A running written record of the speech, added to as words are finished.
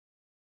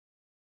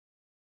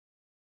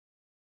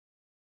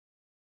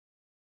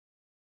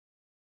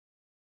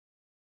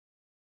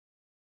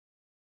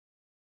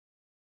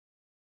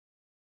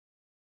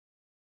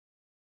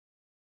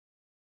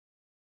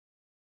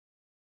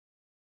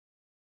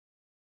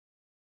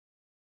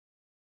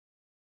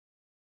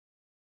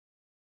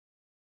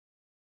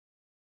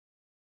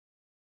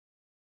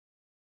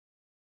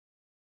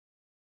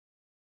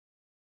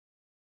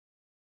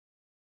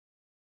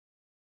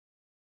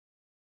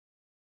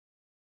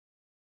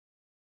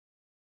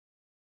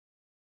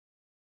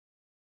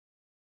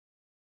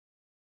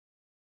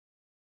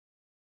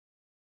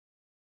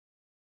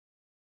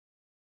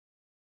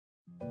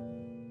Good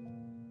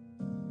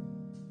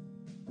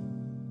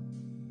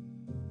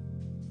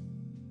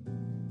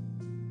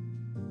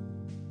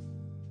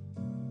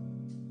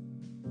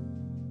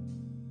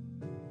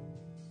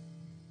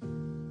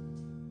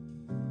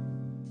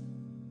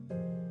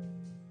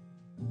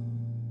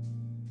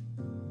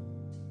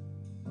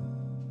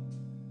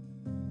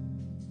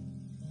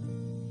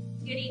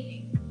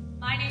evening.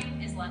 My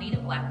name is Lanita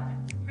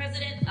Blackman,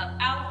 President of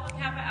Alpha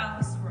Kappa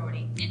Alpha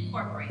Sorority,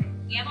 Incorporated,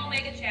 Gamma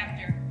Omega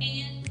Chapter,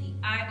 and the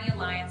Ivy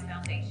Alliance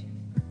Foundation.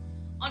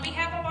 On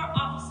behalf of our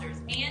officers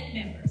and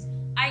members,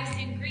 I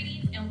extend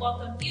greetings and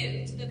welcome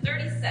you to the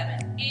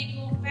 37th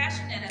Annual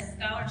Fashionetta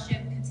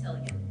Scholarship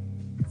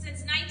Cotillion.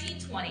 Since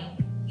 1920,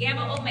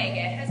 Gamma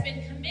Omega has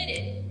been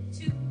committed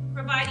to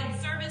providing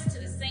service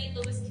to the St.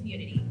 Louis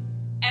community.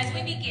 As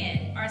we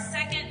begin our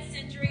second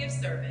century of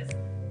service,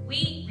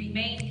 we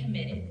remain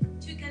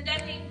committed to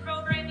conducting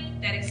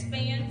programming that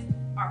expands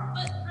our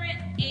footprint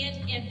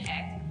and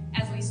impact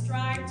as we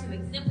strive to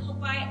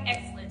exemplify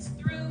excellence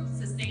through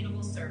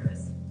sustainable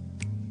service.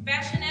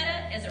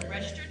 Fashionetta is a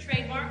registered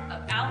trademark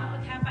of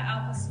Alpha Kappa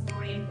Alpha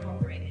Sorority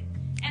Incorporated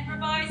and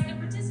provides the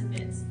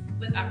participants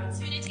with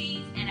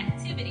opportunities and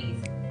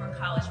activities for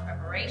college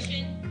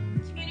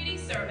preparation, community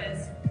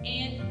service,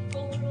 and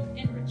cultural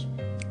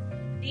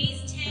enrichment.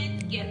 These 10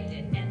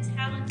 gifted and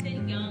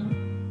talented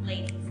young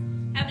ladies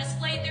have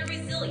displayed their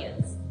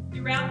resilience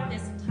throughout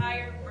this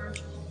entire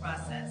virtual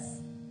process.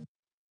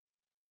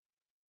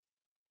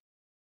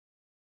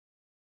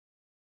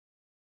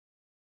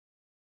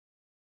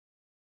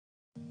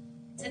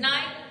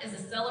 Tonight is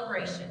a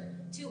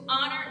celebration to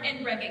honor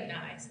and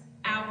recognize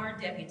our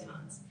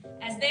debutantes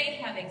as they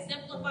have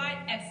exemplified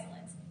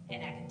excellence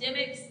in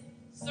academics,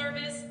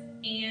 service,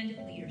 and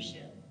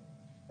leadership.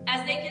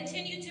 As they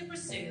continue to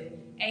pursue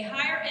a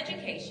higher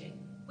education,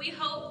 we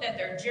hope that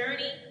their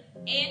journey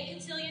and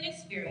Cotillion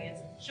experience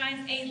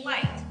shines a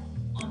light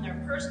on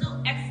their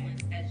personal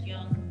excellence as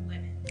young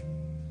women.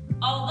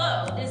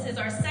 Although this is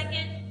our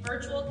second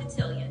virtual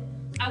Cotillion,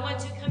 I want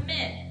to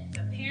commend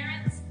the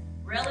parents,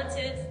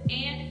 relatives,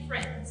 and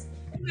friends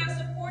who have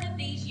supported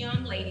these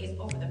young ladies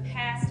over the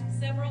past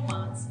several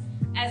months,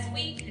 as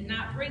we could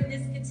not bring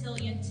this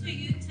Cotillion to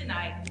you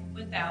tonight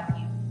without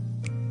you.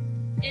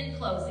 In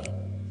closing,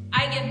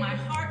 I give my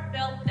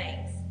heartfelt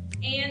thanks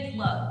and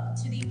love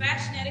to the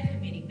Fashionetta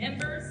Committee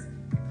members,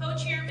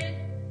 Co-Chairman,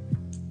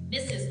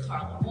 Mrs.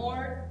 Carla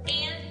Moore,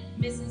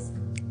 and Mrs.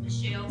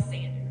 Michelle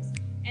Sanders,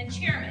 and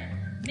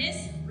Chairman,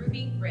 Miss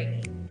Ruby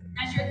Grady,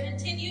 as your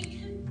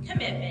continued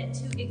commitment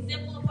to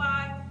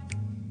exemplify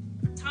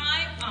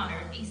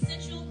time-honored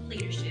essential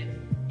leadership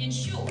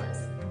ensures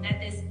that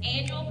this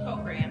annual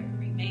program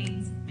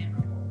remains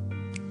memorable.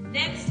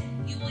 Next,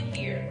 you will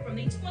hear from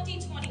the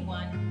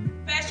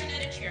 2021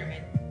 Fashionetta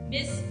Chairman,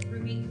 Miss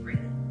Ruby Grady.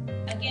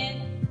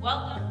 Again,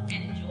 welcome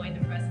and enjoy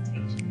the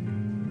presentation.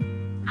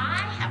 I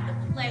have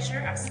the pleasure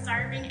of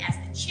serving as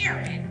the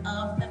chairman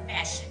of the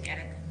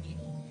Fashionetta Committee.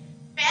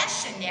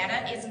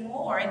 Fashionetta is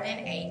more than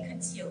a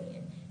cotillion.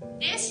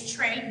 This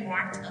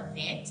trademarked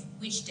event,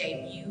 which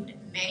debuted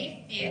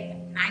May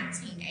 5th,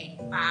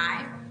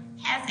 1985,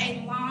 has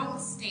a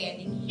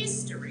long-standing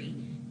history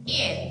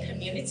in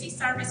community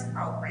service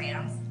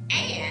programs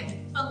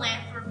and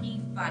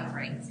philanthropy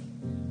fundraising.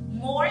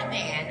 More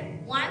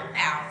than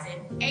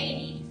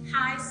 1,080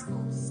 high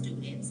school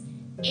students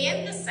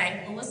in the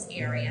St. Louis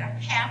area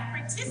have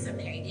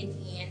participated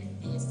in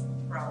this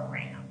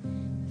program.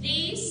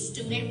 These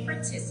student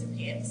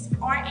participants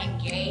are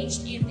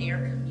engaged in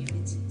their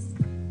communities,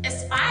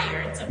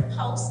 aspire to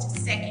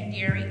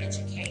post-secondary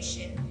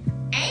education,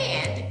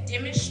 and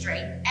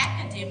demonstrate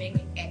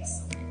academic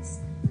excellence.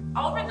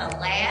 Over the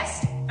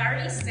last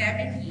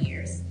 37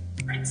 years,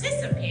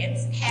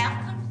 participants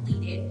have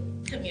completed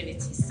community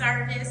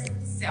service,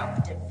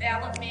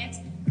 self-development,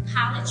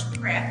 college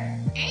prep,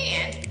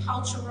 and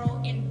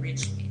cultural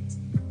enrichment.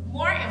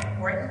 More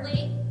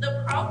importantly,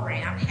 the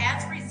program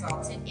has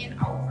resulted in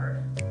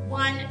over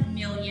 $1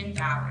 million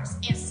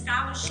in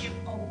scholarship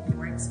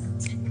awards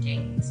to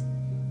date.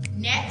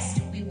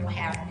 Next, we will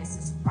have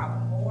Mrs. Carla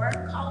Moore,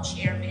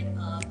 co-chairman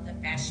of the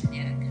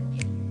Fashionetta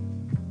Committee.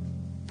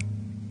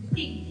 Good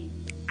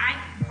evening. I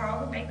am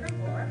Carla Baker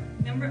Moore,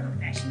 member of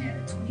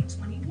Fashionetta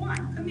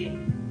 2021 Committee.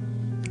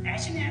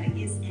 Fashionetta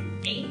is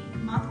an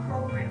 8-month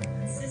program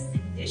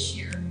consisting this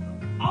year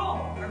of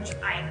all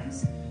virtual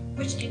items,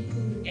 which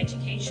include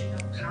educational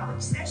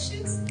college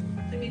sessions,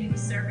 community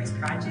service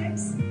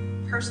projects,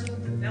 personal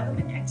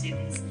development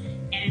activities,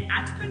 and an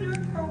entrepreneur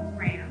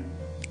program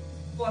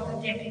for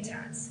the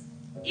debutantes.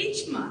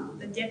 Each month,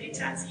 the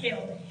debutantes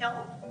held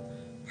health,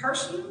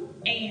 personal,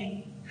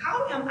 and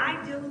how am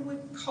I dealing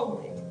with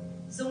COVID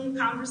Zoom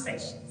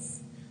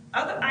conversations.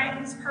 Other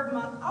items per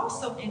month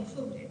also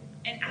included.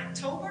 In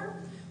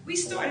October, we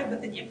started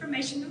with an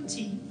informational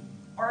tea,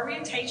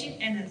 orientation,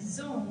 and a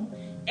Zoom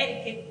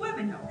etiquette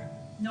webinar.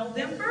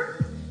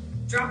 November,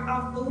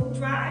 drop-off food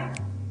drive,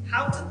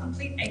 how to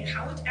complete a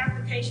college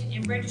application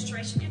and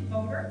registration and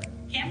voter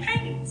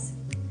campaigns.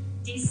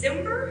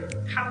 December,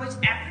 college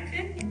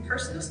applicant and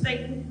personal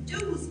statement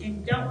do's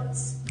and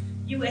don'ts.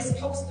 U.S.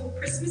 Postal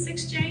Christmas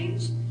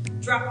Exchange,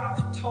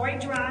 drop-off toy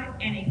drive,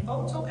 and a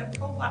photo and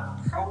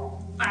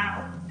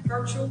profile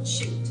virtual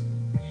shoot.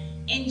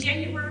 In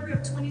January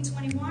of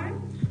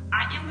 2021,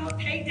 our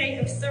MLK Day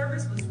of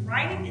Service was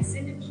writing and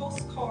sending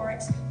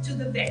postcards to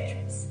the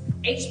veterans,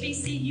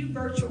 HBCU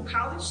virtual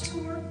college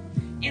tour,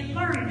 and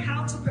learning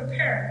how to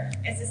prepare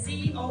as the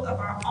CEO of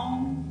our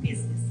own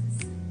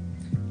businesses.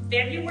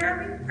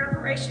 February,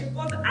 preparation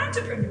for the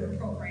Entrepreneur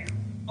Program,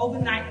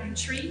 overnight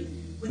retreat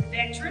with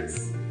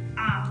veterans,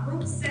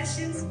 group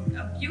sessions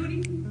of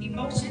beauty,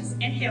 emotions,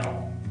 and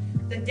health.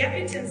 The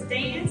debutants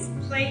danced,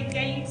 played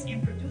games,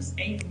 and produced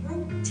a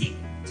group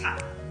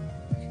TikTok.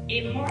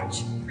 In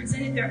March,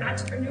 presented their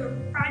entrepreneur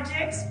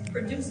projects,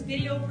 produced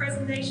video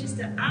presentations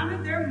to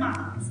honor their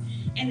moms,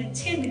 and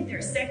attended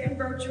their second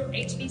virtual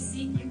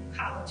HBCU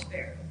college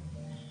fair.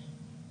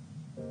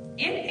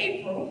 In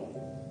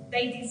April,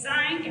 they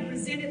designed and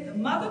presented the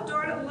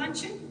Mother-Daughter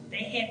Luncheon.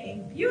 They had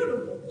a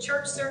beautiful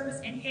church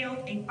service and held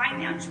a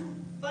financial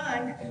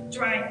fund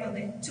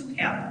drive to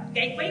help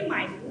Gateway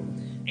Michael,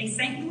 a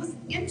St. Louis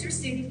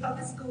intercity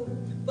public school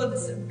for the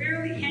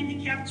severely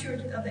handicapped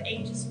children of the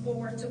ages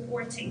 4 to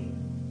 14.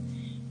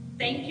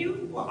 Thank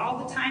you for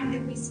all the time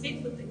that we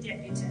spent with the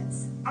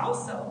debutants.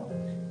 Also,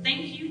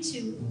 thank you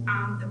to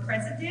the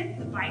president,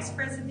 the vice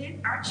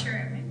president, our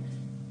chairman,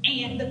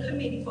 and the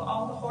committee for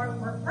all the hard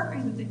work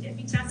working with the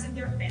debutantes and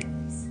their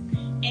families.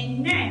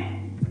 And now,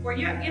 for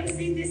your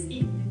MC this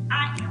evening,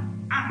 I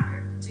am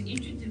honored to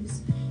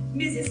introduce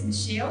Mrs.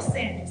 Michelle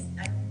Sanders,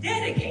 a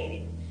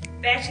dedicated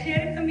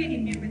Fashionetta committee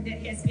member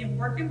that has been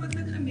working with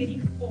the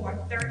committee for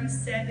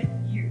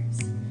 37 years.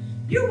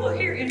 You will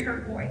hear in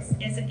her voice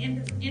as an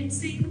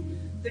MC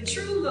the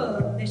true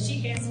love that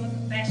she has for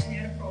the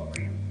Fashionetta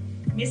program.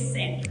 Ms.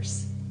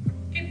 Sanders.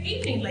 Good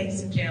evening,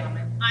 ladies and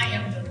gentlemen. I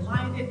am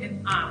delighted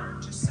and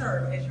honored to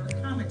serve as your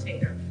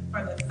commentator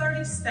for the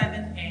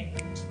 37th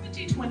Annual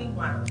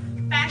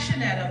 2021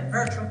 Fashionetta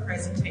Virtual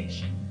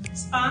Presentation,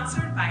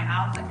 sponsored by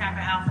Alpha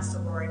Kappa Alpha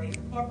Sorority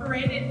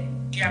Incorporated,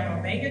 Gamma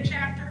Omega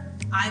Chapter,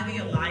 Ivy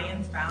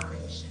Alliance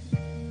Foundation.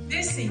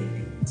 This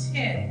evening,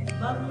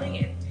 10 lovely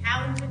and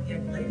talented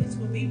young ladies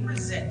will be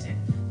presented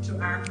to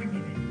our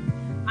community.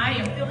 I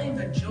am feeling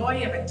the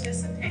joy of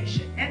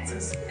anticipation and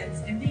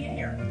suspense in the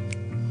air.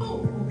 Who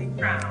will be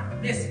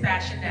crowned Miss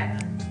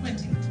Fashionetta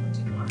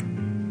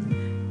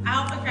 2021?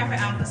 Alpha Kappa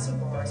Alpha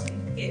Sorority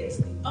is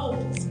the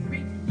oldest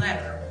Greek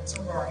letter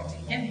sorority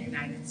in the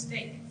United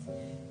States.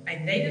 A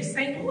native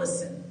St.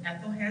 Louisan,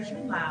 Ethel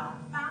Hezron Lau,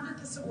 founded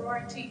the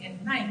sorority in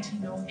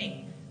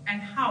 1908 at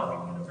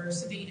Howard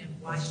University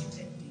in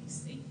Washington,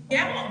 D.C.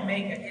 Gamma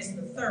Omega is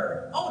the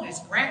third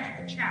oldest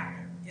graduate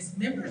chapter. Its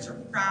members are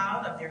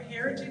proud of their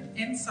heritage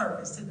and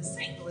service to the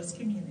St. Louis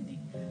community,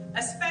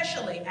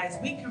 especially as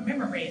we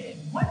commemorated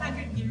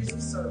 100 years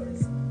of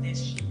service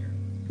this year.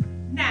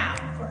 Now,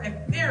 for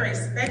a very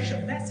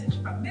special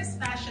message from Miss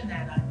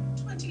Fashionetta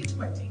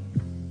 2020,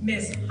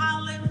 Miss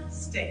Holland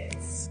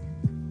States.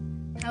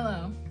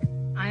 Hello,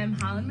 I am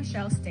Holland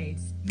Michelle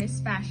States,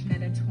 Miss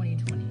Fashionetta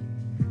 2020.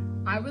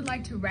 I would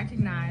like to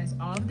recognize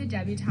all of the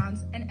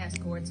debutantes and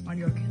escorts on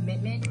your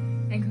commitment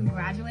and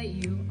congratulate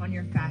you on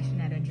your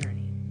Fashionetta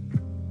journey.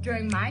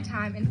 During my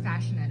time in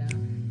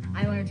Fashionetta,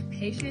 I learned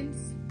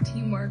patience,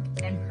 teamwork,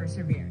 and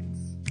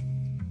perseverance.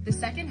 The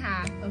second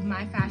half of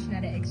my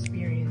Fashionetta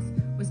experience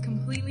was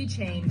completely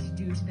changed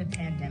due to the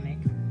pandemic,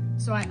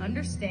 so I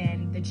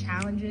understand the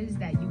challenges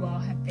that you all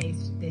have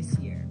faced this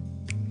year.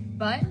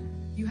 But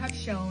you have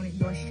shown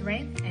your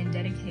strength and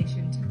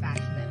dedication to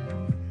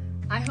Fashionetta.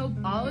 I hope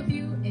all of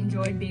you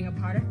enjoyed being a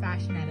part of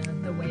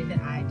Fashionetta the way that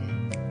I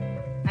did.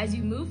 As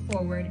you move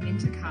forward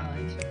into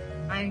college,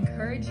 I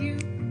encourage you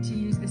to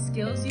use the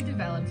skills you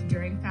developed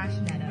during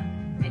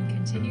Fashionetta and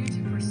continue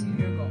to pursue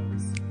your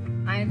goals.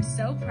 I am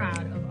so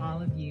proud of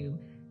all of you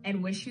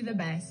and wish you the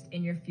best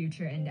in your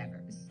future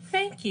endeavors.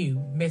 Thank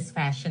you, Miss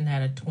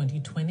Fashionetta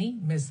 2020,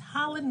 Miss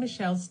Holland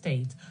Michelle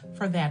States,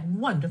 for that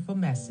wonderful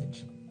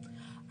message.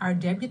 Our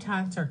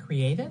debutantes are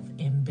creative,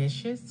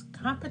 ambitious,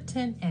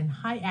 competent, and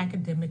high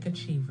academic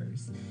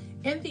achievers.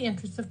 In the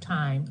interest of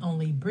time,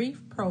 only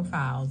brief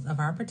profiles of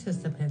our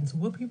participants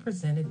will be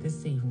presented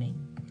this evening.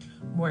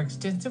 More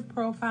extensive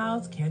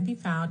profiles can be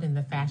found in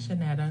the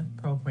Fashionetta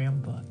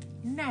program book.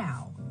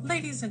 Now,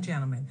 ladies and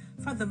gentlemen,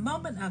 for the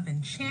moment of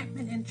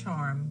enchantment and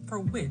charm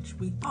for which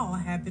we all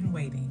have been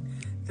waiting,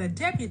 the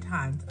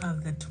debutantes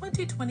of the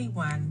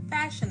 2021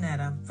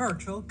 Fashionetta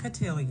Virtual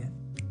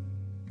Cotillion.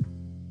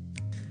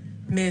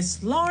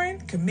 Miss Lauren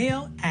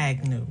Camille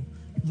Agnew.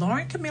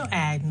 Lauren Camille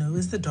Agnew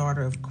is the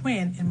daughter of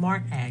Quinn and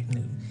Mark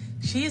Agnew.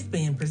 She is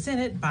being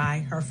presented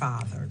by her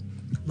father.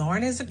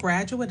 Lauren is a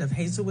graduate of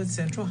Hazelwood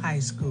Central High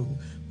School,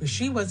 where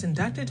she was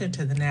inducted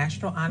into the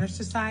National Honor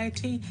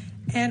Society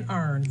and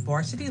earned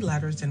varsity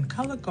letters in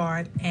color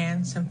guard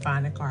and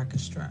symphonic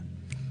orchestra.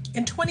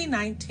 In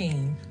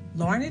 2019,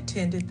 Lauren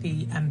attended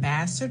the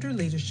Ambassador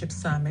Leadership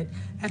Summit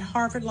at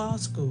Harvard Law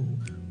School,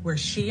 where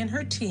she and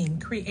her team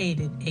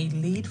created a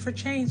Lead for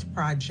Change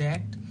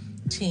project,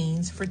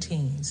 Teens for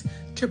Teens,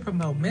 to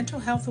promote mental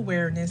health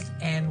awareness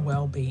and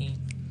well-being.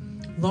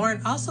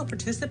 Lauren also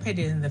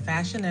participated in the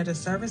Fashionetta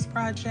Service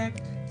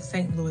Project,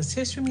 St. Louis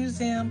History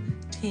Museum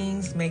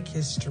Teens Make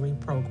History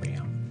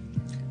program.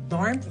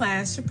 Lauren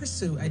plans to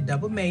pursue a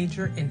double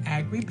major in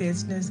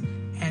agribusiness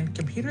and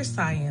computer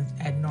science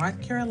at North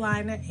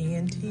Carolina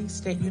A&T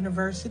State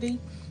University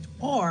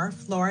or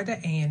Florida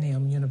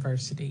A&M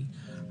University.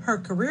 Her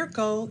career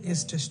goal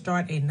is to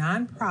start a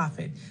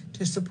nonprofit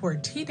to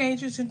support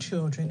teenagers and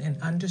children in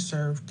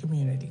underserved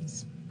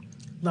communities.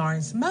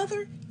 Lauren's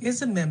mother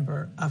is a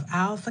member of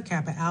Alpha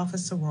Kappa Alpha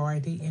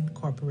Sorority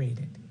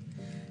Incorporated.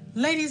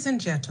 Ladies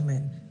and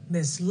gentlemen,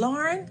 Miss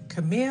Lauren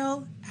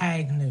Camille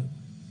Agnew.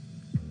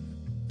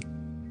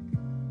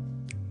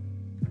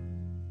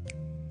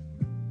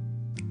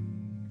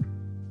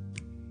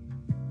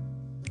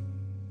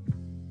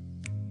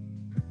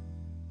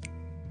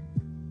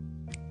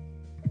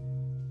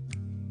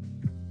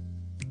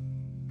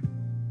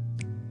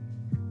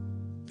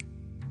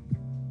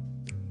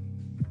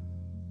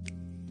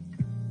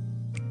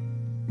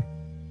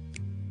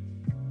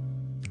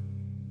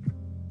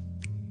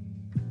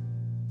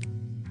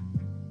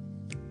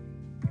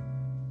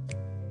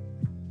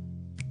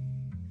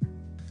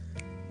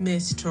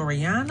 Miss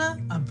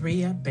Toriana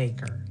Abria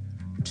Baker.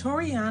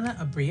 Toriana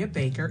Abria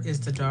Baker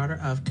is the daughter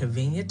of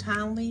Kavinia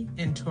Townley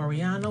and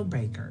Toriano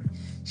Baker.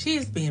 She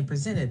is being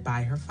presented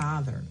by her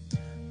father.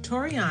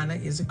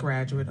 Toriana is a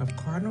graduate of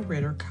Cardinal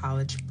Ritter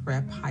College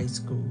Prep High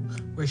School,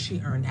 where she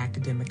earned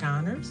academic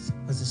honors,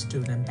 was a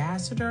student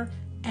ambassador,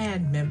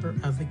 and member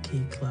of the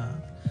Key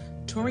Club.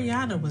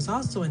 Toriana was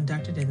also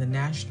inducted in the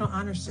National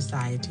Honor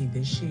Society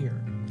this year.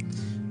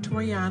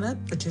 Toriana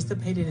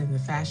participated in the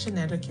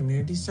Fashionetta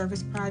Community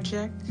Service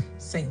Project,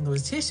 St.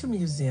 Louis History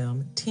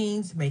Museum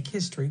Teens Make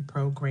History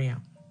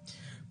program.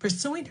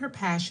 Pursuing her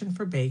passion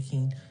for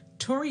baking,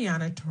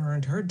 Toriana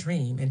turned her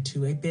dream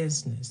into a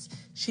business.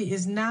 She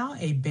is now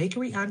a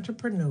bakery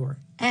entrepreneur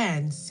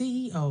and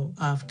CEO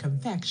of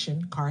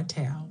Confection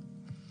Cartel.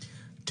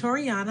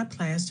 Toriana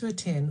plans to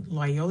attend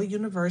Loyola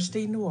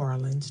University, New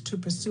Orleans to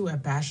pursue a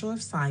Bachelor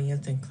of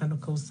Science in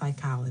Clinical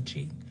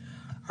Psychology.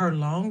 Her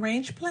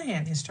long-range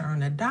plan is to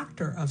earn a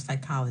Doctor of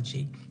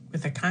Psychology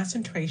with a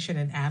concentration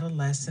in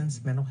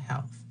adolescents' mental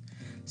health.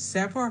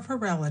 Several of her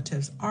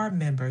relatives are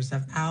members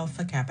of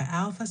Alpha Kappa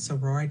Alpha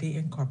Sorority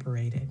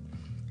Incorporated.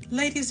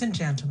 Ladies and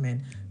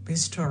gentlemen,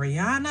 Miss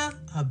Toriana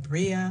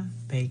Abria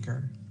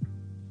Baker.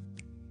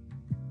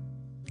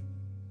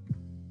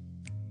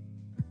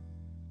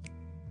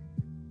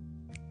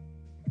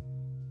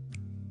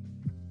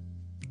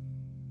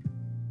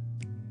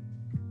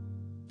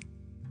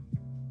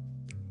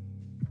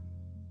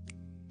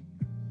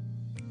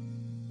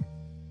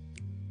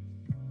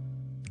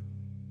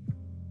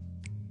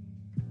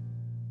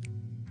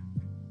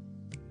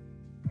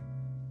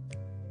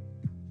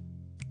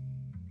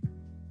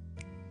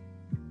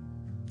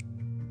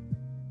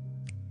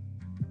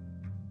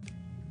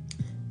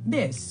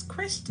 Miss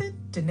Kristen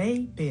Danae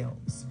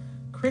Bills.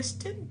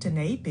 Kristen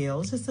Danae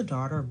Bills is the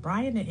daughter of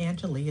Brian and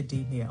Angelia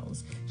D.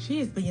 Mills.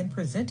 She is being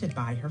presented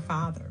by her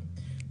father.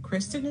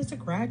 Kristen is a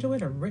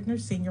graduate of Rittner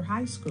Senior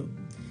High School.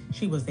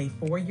 She was a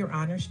 4-year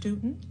honor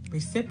student,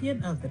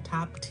 recipient of the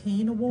Top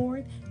Teen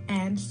Award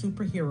and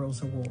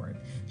Superheroes Award.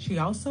 She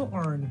also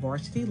earned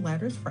varsity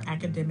letters for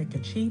academic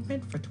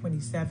achievement for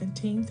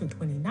 2017 through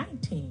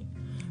 2019.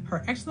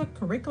 Her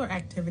extracurricular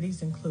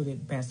activities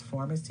included Best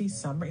Pharmacy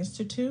Summer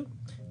Institute,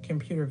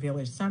 Computer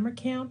Village Summer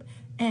Camp,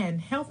 and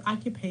Health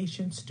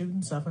Occupation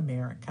Students of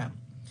America.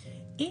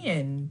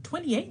 In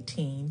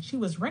 2018, she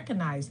was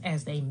recognized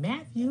as a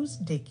Matthews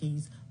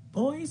Dickey's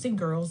Boys and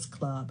Girls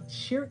Club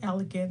Sheer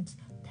Elegance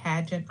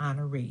Pageant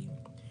honoree.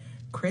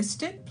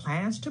 Kristen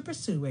plans to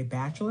pursue a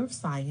Bachelor of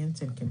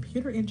Science in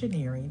Computer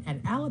Engineering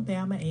at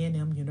Alabama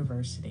A&M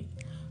University.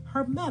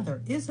 Her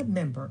mother is a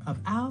member of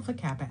Alpha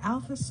Kappa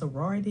Alpha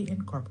Sorority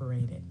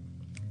Incorporated.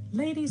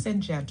 Ladies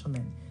and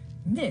gentlemen,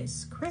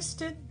 Miss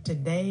Kristen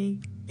Danae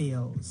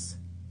Bills.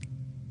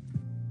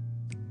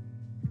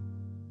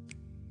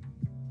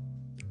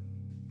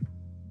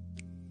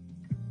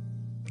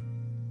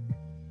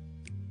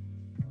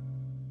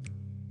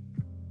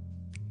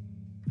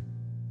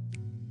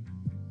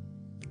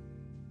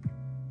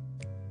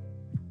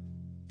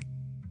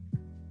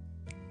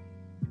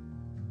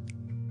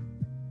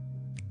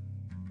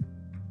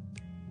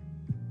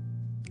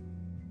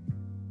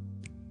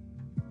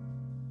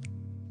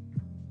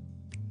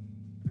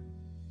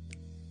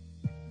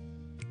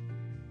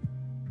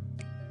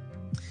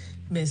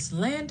 Miss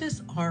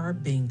Landis R.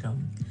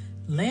 Bingham.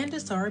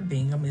 Landis R.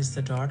 Bingham is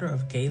the daughter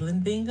of Galen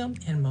Bingham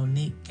and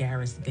Monique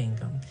Garris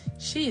Bingham.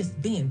 She is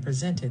being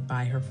presented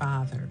by her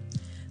father.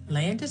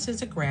 Landis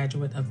is a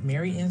graduate of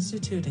Mary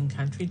Institute and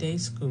Country Day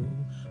School,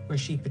 where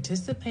she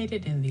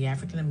participated in the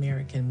African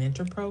American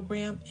Mentor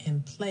Program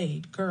and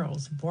played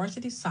girls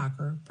varsity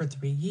soccer for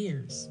 3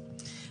 years.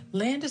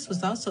 Landis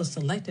was also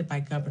selected by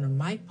Governor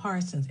Mike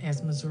Parsons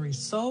as Missouri's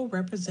sole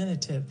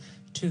representative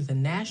to the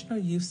National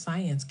Youth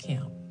Science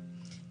Camp.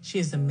 She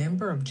is a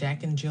member of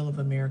Jack and Jill of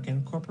America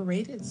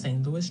Incorporated,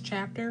 St. Louis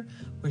chapter,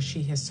 where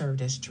she has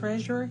served as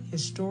treasurer,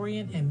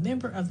 historian, and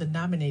member of the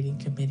nominating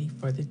committee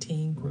for the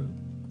teen group.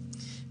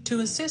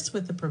 To assist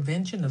with the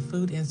prevention of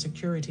food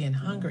insecurity and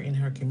hunger in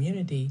her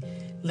community,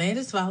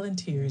 Landis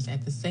volunteers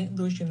at the St.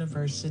 Louis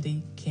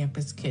University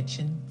Campus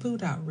Kitchen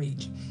Food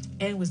Outreach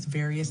and with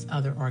various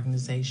other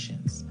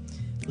organizations.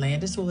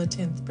 Landis will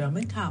attend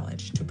Spelman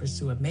College to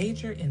pursue a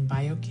major in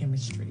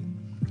biochemistry.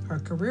 Her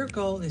career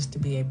goal is to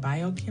be a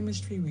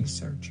biochemistry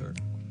researcher.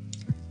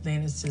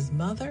 Landis's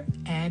mother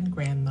and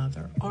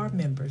grandmother are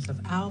members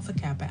of Alpha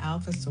Kappa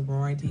Alpha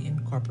Sorority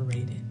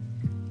Incorporated.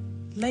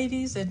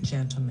 Ladies and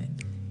gentlemen,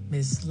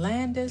 Miss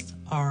Landis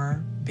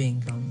R.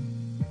 Bingham.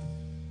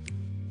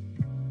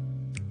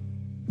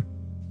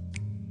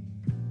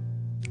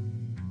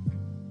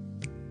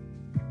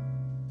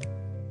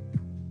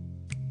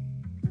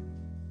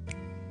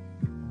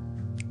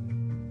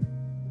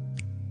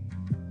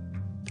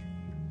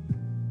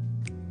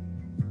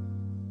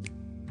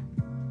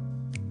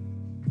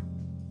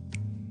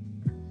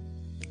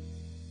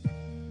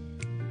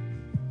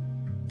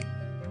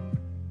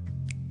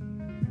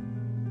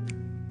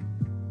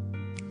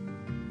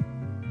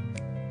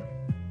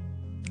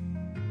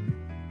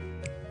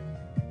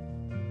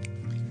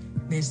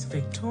 Miss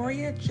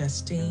Victoria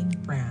Justine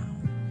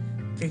Brown.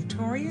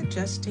 Victoria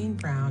Justine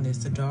Brown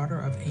is the daughter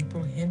of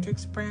April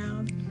Hendricks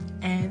Brown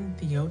and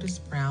Theodis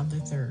Brown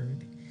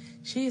III.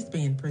 She is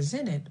being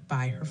presented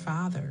by her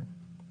father.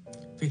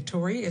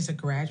 Victoria is a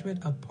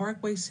graduate of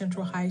Parkway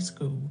Central High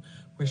School,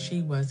 where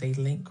she was a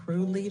Link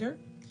Crew leader,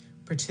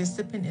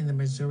 participant in the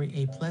Missouri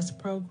A+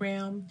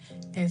 program,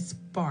 and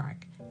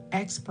Spark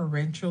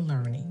Experiential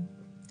Learning.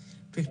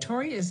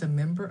 Victoria is a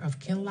member of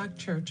Kinloch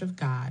Church of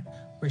God,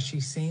 where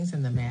she sings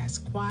in the mass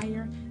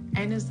choir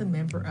and is a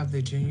member of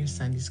the junior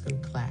Sunday school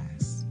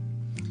class.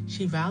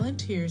 She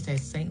volunteers at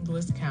St.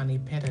 Louis County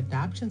Pet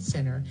Adoption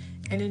Center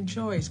and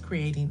enjoys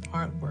creating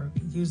artwork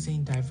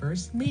using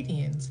diverse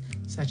mediums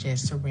such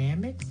as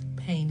ceramics,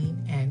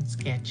 painting, and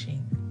sketching.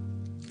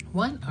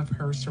 One of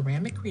her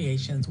ceramic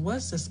creations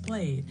was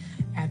displayed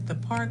at the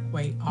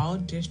Parkway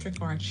All-District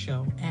Art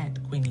Show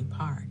at Queenie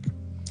Park.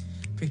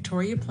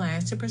 Victoria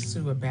plans to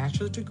pursue a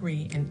bachelor's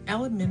degree in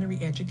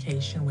elementary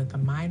education with a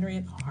minor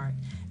in art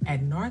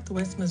at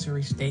Northwest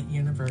Missouri State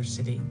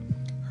University.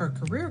 Her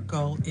career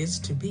goal is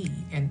to be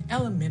an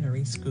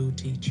elementary school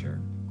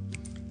teacher.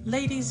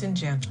 Ladies and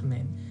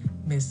gentlemen,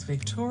 Miss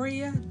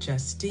Victoria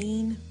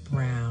Justine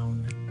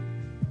Brown.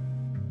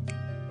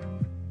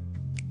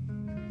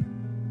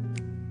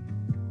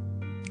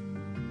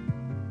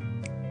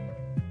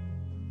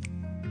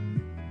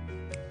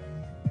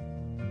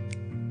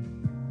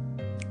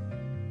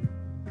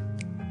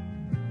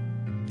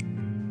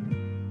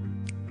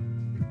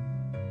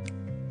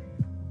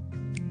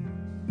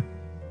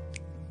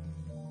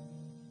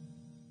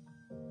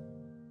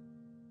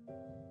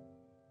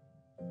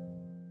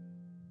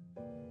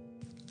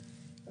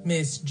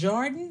 Miss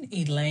Jordan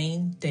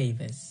Elaine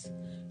Davis.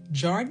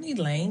 Jordan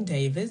Elaine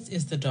Davis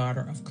is the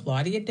daughter of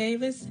Claudia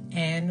Davis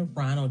and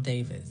Ronald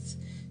Davis.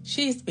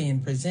 She is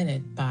being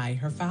presented by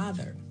her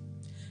father.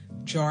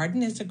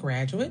 Jordan is a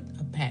graduate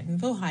of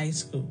Pattonville High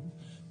School,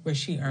 where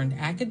she earned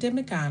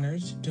academic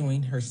honors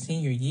during her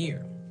senior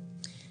year.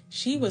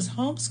 She was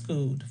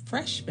homeschooled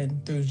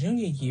freshman through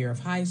junior year of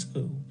high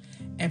school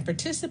and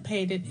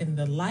participated in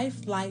the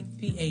Life Light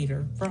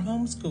Theater for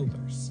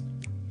homeschoolers.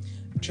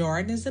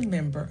 Jordan is a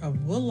member of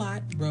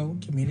Woolot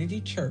Road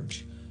Community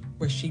Church,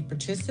 where she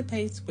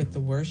participates with the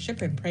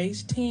worship and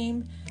praise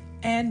team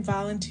and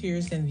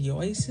volunteers in the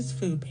Oasis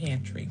Food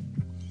Pantry.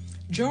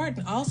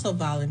 Jordan also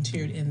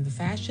volunteered in the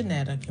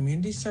Fashionetta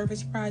Community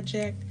Service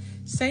Project,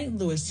 St.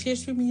 Louis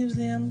History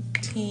Museum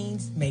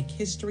Teens Make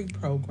History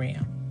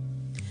program.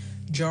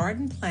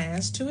 Jordan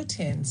plans to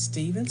attend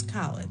Stevens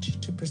College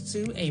to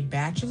pursue a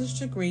bachelor's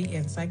degree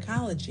in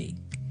psychology.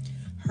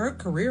 Her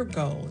career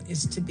goal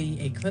is to be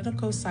a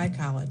clinical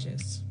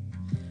psychologist.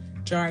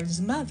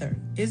 Jordan's mother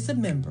is a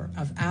member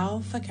of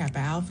Alpha Kappa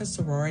Alpha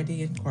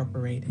Sorority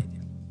Incorporated.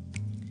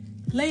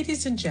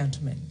 Ladies and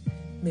gentlemen,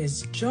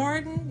 Miss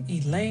Jordan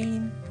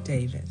Elaine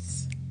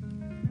Davis.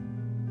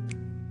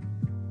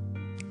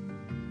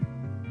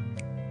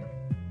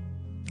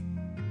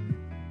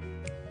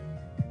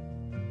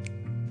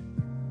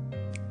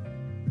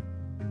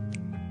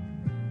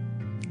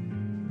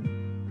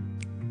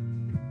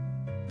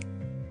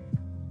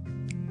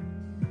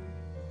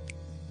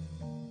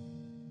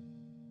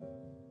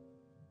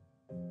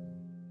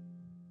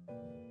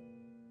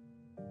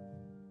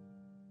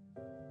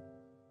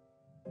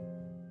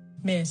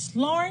 Miss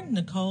Lauren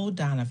Nicole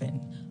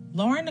Donovan.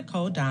 Lauren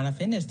Nicole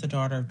Donovan is the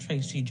daughter of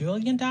Tracy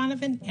Julian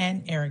Donovan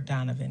and Eric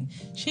Donovan.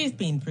 She is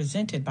being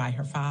presented by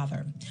her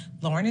father.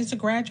 Lauren is a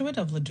graduate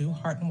of Ladue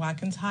Harton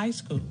Watkins High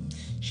School.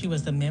 She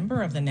was a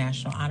member of the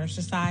National Honor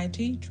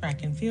Society,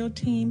 track and field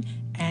team,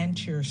 and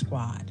cheer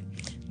squad.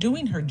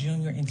 During her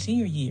junior and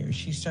senior years,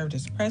 she served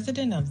as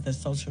president of the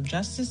Social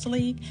Justice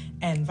League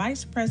and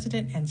vice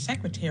president and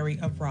secretary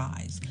of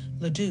RISE,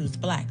 Ladou's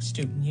Black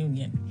Student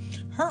Union.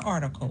 Her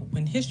article,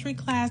 When History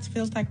Class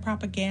Feels Like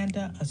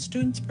Propaganda, A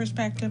Student's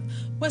Perspective,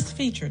 was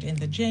featured in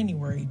the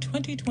January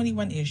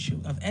 2021 issue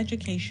of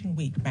Education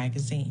Week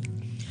magazine.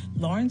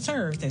 Lauren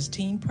serves as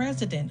team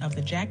president of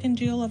the Jack and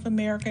Jill of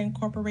America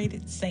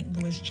Incorporated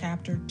St. Louis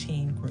Chapter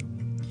Teen Group.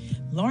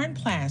 Lauren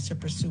plans to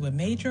pursue a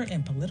major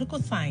in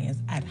political science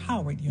at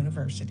Howard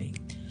University.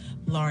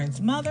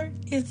 Lauren's mother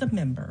is a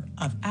member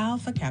of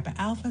Alpha Kappa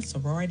Alpha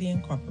Sorority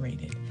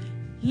Incorporated.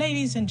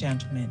 Ladies and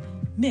gentlemen,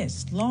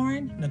 Miss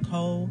Lauren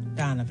Nicole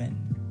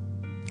Donovan.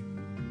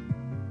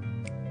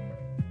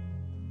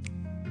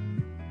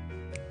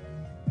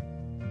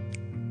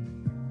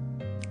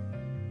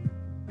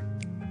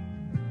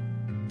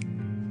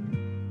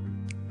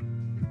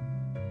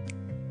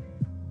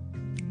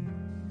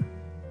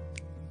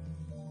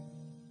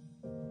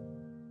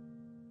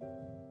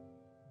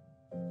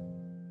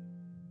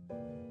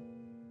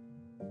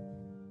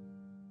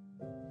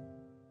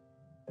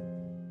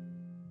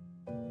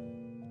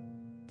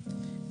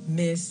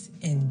 Miss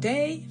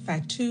Ndé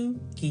Fatou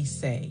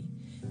Gissé.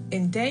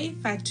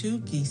 Ndé Fatou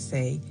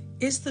Gissé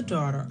is the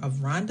daughter of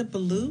Rhonda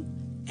Ballou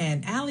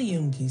and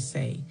Alioune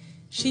Gissé.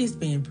 She is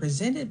being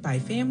presented by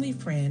family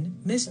friend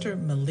Mr.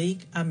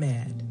 Malik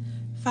Ahmed.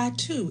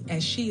 Fatou,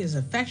 as she is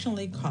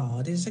affectionately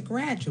called, is a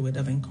graduate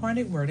of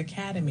Incarnate Word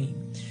Academy.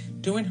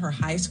 During her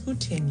high school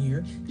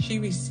tenure, she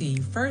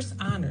received first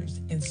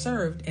honors and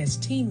served as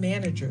team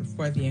manager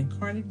for the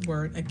Incarnate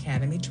Word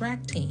Academy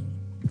track team.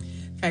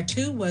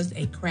 Fatou was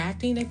a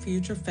Crafting a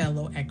Future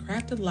Fellow at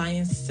Craft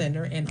Alliance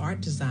Center in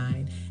Art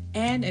Design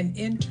and an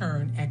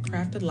intern at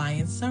Craft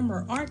Alliance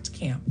Summer Arts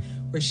Camp,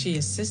 where she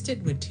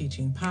assisted with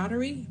teaching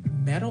pottery,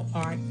 metal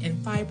art, and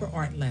fiber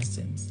art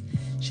lessons.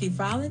 She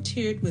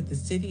volunteered with the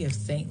City of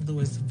St.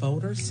 Louis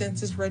voter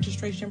census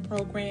registration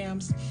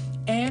programs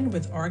and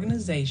with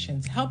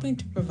organizations helping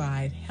to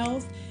provide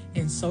health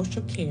and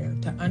social care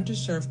to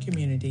underserved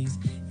communities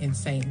in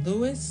St.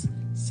 Louis,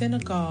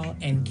 Senegal,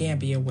 and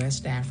Gambia,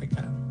 West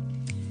Africa.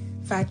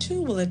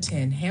 Fatou will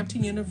attend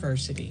Hampton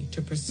University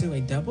to pursue a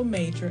double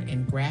major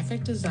in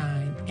graphic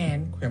design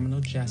and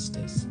criminal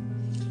justice.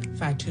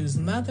 Fatou's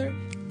mother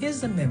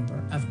is a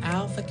member of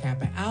Alpha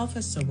Kappa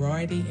Alpha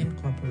Sorority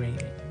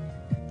Incorporated.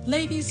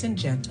 Ladies and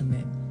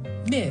gentlemen,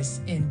 Miss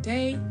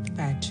Ndé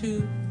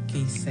Fatou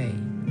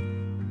Gissé.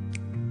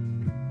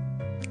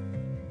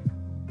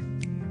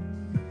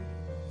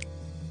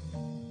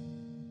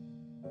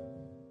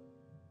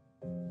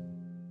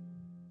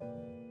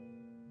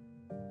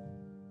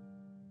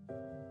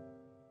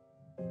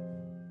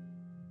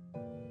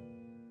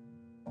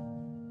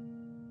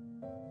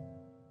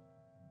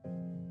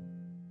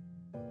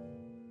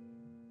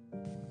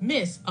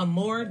 Miss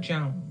Amore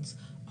Jones.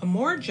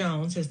 Amore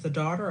Jones is the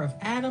daughter of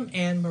Adam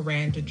and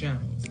Miranda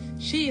Jones.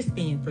 She is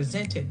being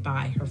presented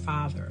by her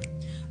father.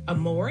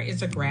 Amore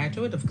is a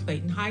graduate of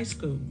Clayton High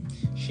School.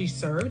 She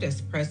served as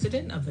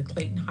president of the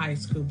Clayton High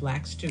School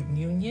Black Student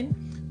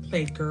Union,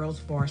 played girls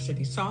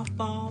varsity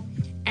softball,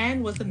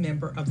 and was a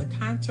member of the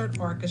concert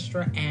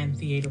orchestra and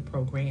theater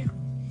program.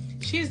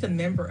 She is a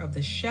member of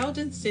the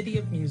Sheldon City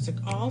of Music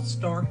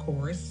All-Star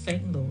Chorus,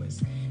 St.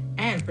 Louis,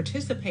 and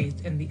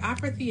participates in the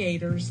Opera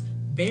Theater's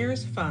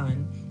Bears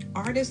Fund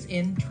Artists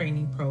in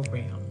Training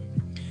program.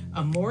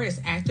 Amore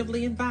is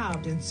actively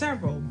involved in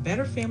several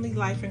Better Family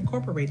Life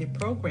Incorporated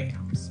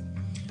programs.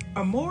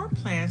 Amore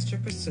plans to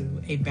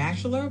pursue a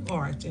Bachelor of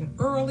Arts in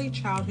Early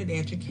Childhood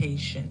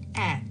Education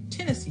at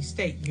Tennessee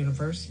State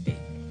University.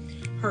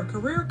 Her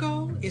career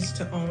goal is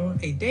to own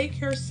a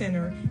daycare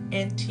center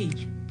and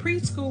teach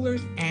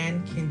preschoolers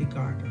and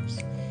kindergartners.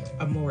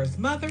 Amore's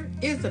mother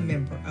is a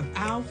member of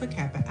Alpha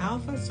Kappa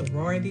Alpha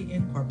Sorority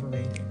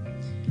Incorporated.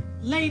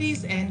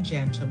 Ladies and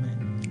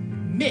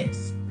gentlemen,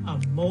 Miss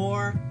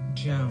Amore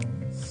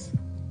Jones.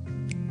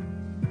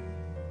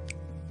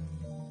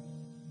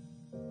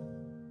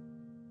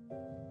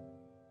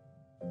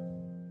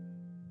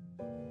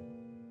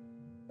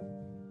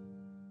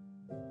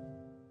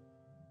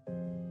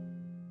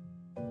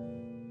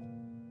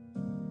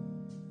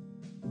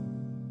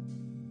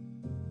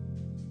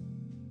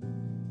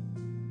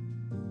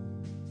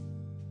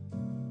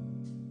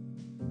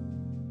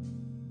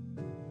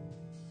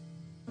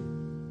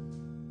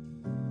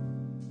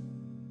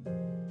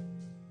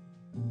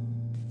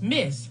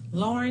 Miss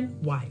Lauren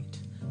White.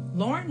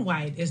 Lauren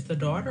White is the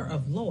daughter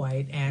of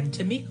Lloyd and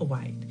Tamika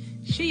White.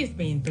 She is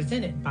being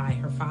presented by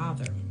her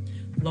father.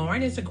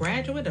 Lauren is a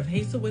graduate of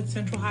Hazelwood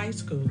Central High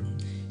School.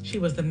 She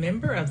was a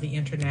member of the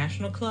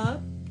International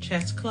Club,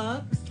 Chess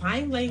Club,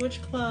 Sign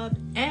Language Club,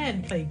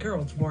 and played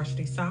girls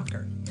varsity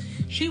soccer.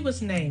 She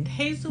was named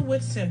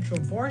Hazelwood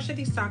Central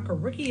Varsity Soccer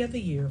Rookie of the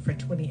Year for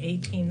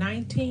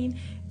 2018-19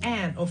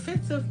 and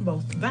Offensive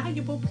Most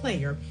Valuable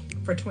Player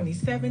for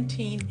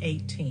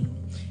 2017-18.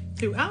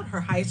 Throughout her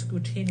high school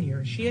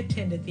tenure, she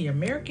attended the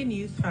American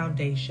Youth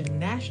Foundation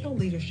National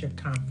Leadership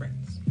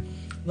Conference.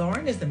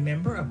 Lauren is a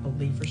member of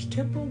Believers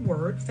Temple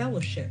Word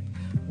Fellowship,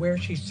 where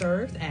she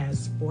serves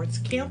as sports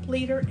camp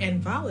leader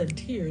and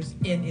volunteers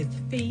in its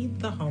Feed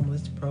the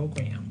Homeless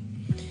program.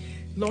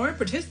 Lauren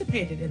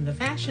participated in the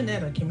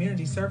Fashionetta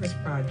Community Service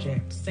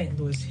Project, St.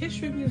 Louis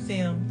History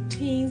Museum,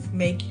 Teens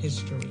Make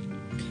History.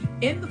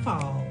 In the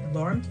fall,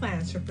 Lauren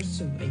plans to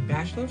pursue a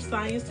Bachelor of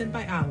Science in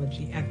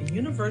Biology at the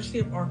University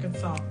of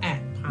Arkansas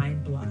at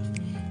Pine Bluff.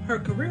 Her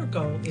career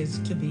goal is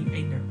to be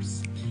a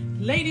nurse.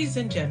 Ladies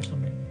and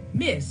gentlemen,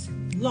 Miss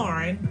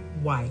Lauren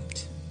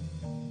White.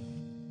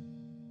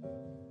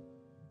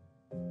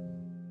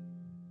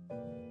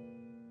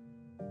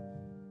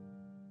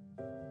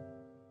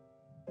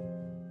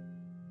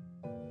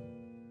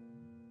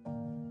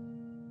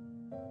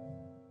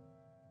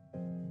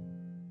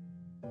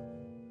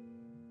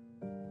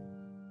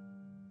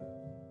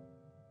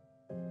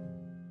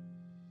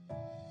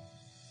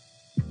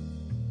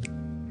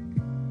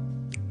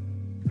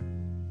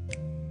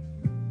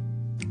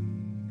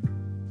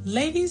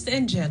 Ladies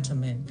and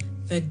gentlemen,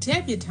 the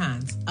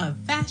debutantes of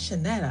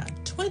Fashionetta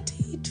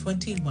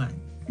 2021.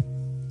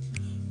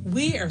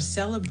 We are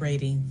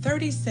celebrating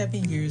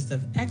 37 years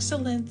of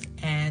excellence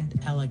and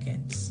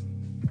elegance.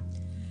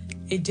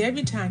 A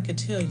debutante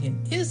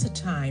cotillion is a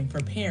time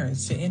for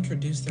parents to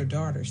introduce their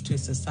daughters to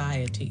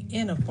society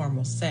in a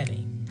formal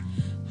setting.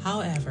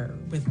 However,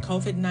 with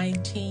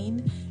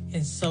COVID-19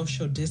 and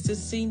social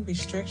distancing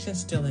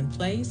restrictions still in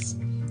place,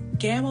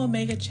 Gamma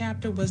Omega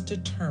Chapter was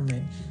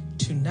determined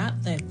to not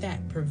let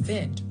that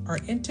prevent or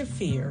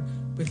interfere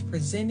with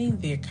presenting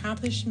the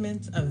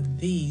accomplishments of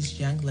these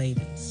young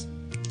ladies.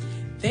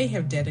 They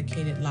have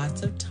dedicated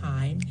lots of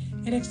time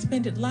and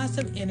expended lots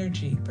of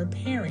energy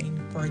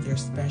preparing for their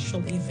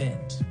special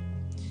event.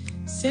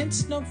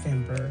 Since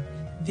November,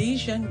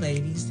 these young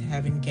ladies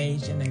have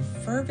engaged in a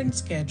fervent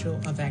schedule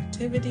of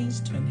activities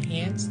to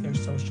enhance their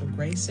social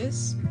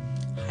graces,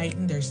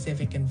 heighten their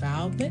civic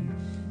involvement,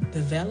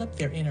 develop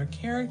their inner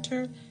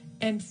character,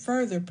 and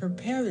further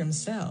prepare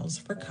themselves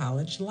for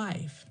college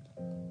life.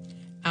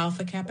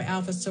 Alpha Kappa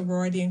Alpha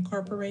Sorority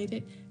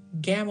Incorporated,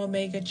 Gamma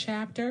Omega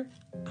Chapter,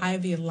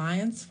 Ivy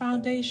Alliance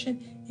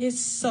Foundation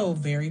is so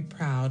very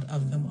proud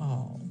of them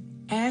all.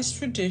 As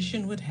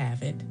tradition would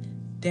have it,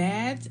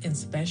 dads and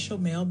special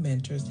male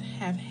mentors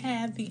have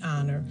had the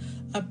honor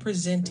of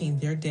presenting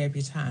their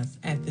debutantes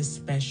at this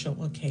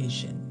special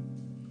occasion.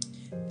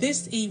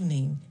 This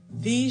evening,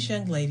 these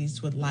young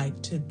ladies would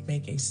like to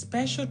make a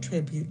special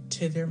tribute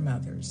to their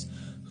mothers,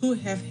 who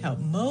have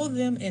helped mold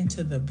them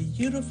into the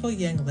beautiful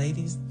young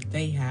ladies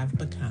they have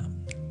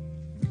become.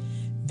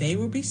 They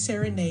will be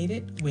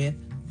serenaded with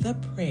The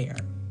Prayer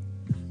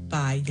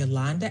by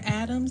Yolanda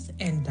Adams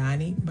and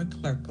Donnie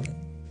McClurkin.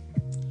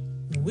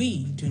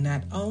 We do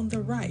not own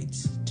the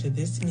rights to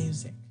this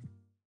music.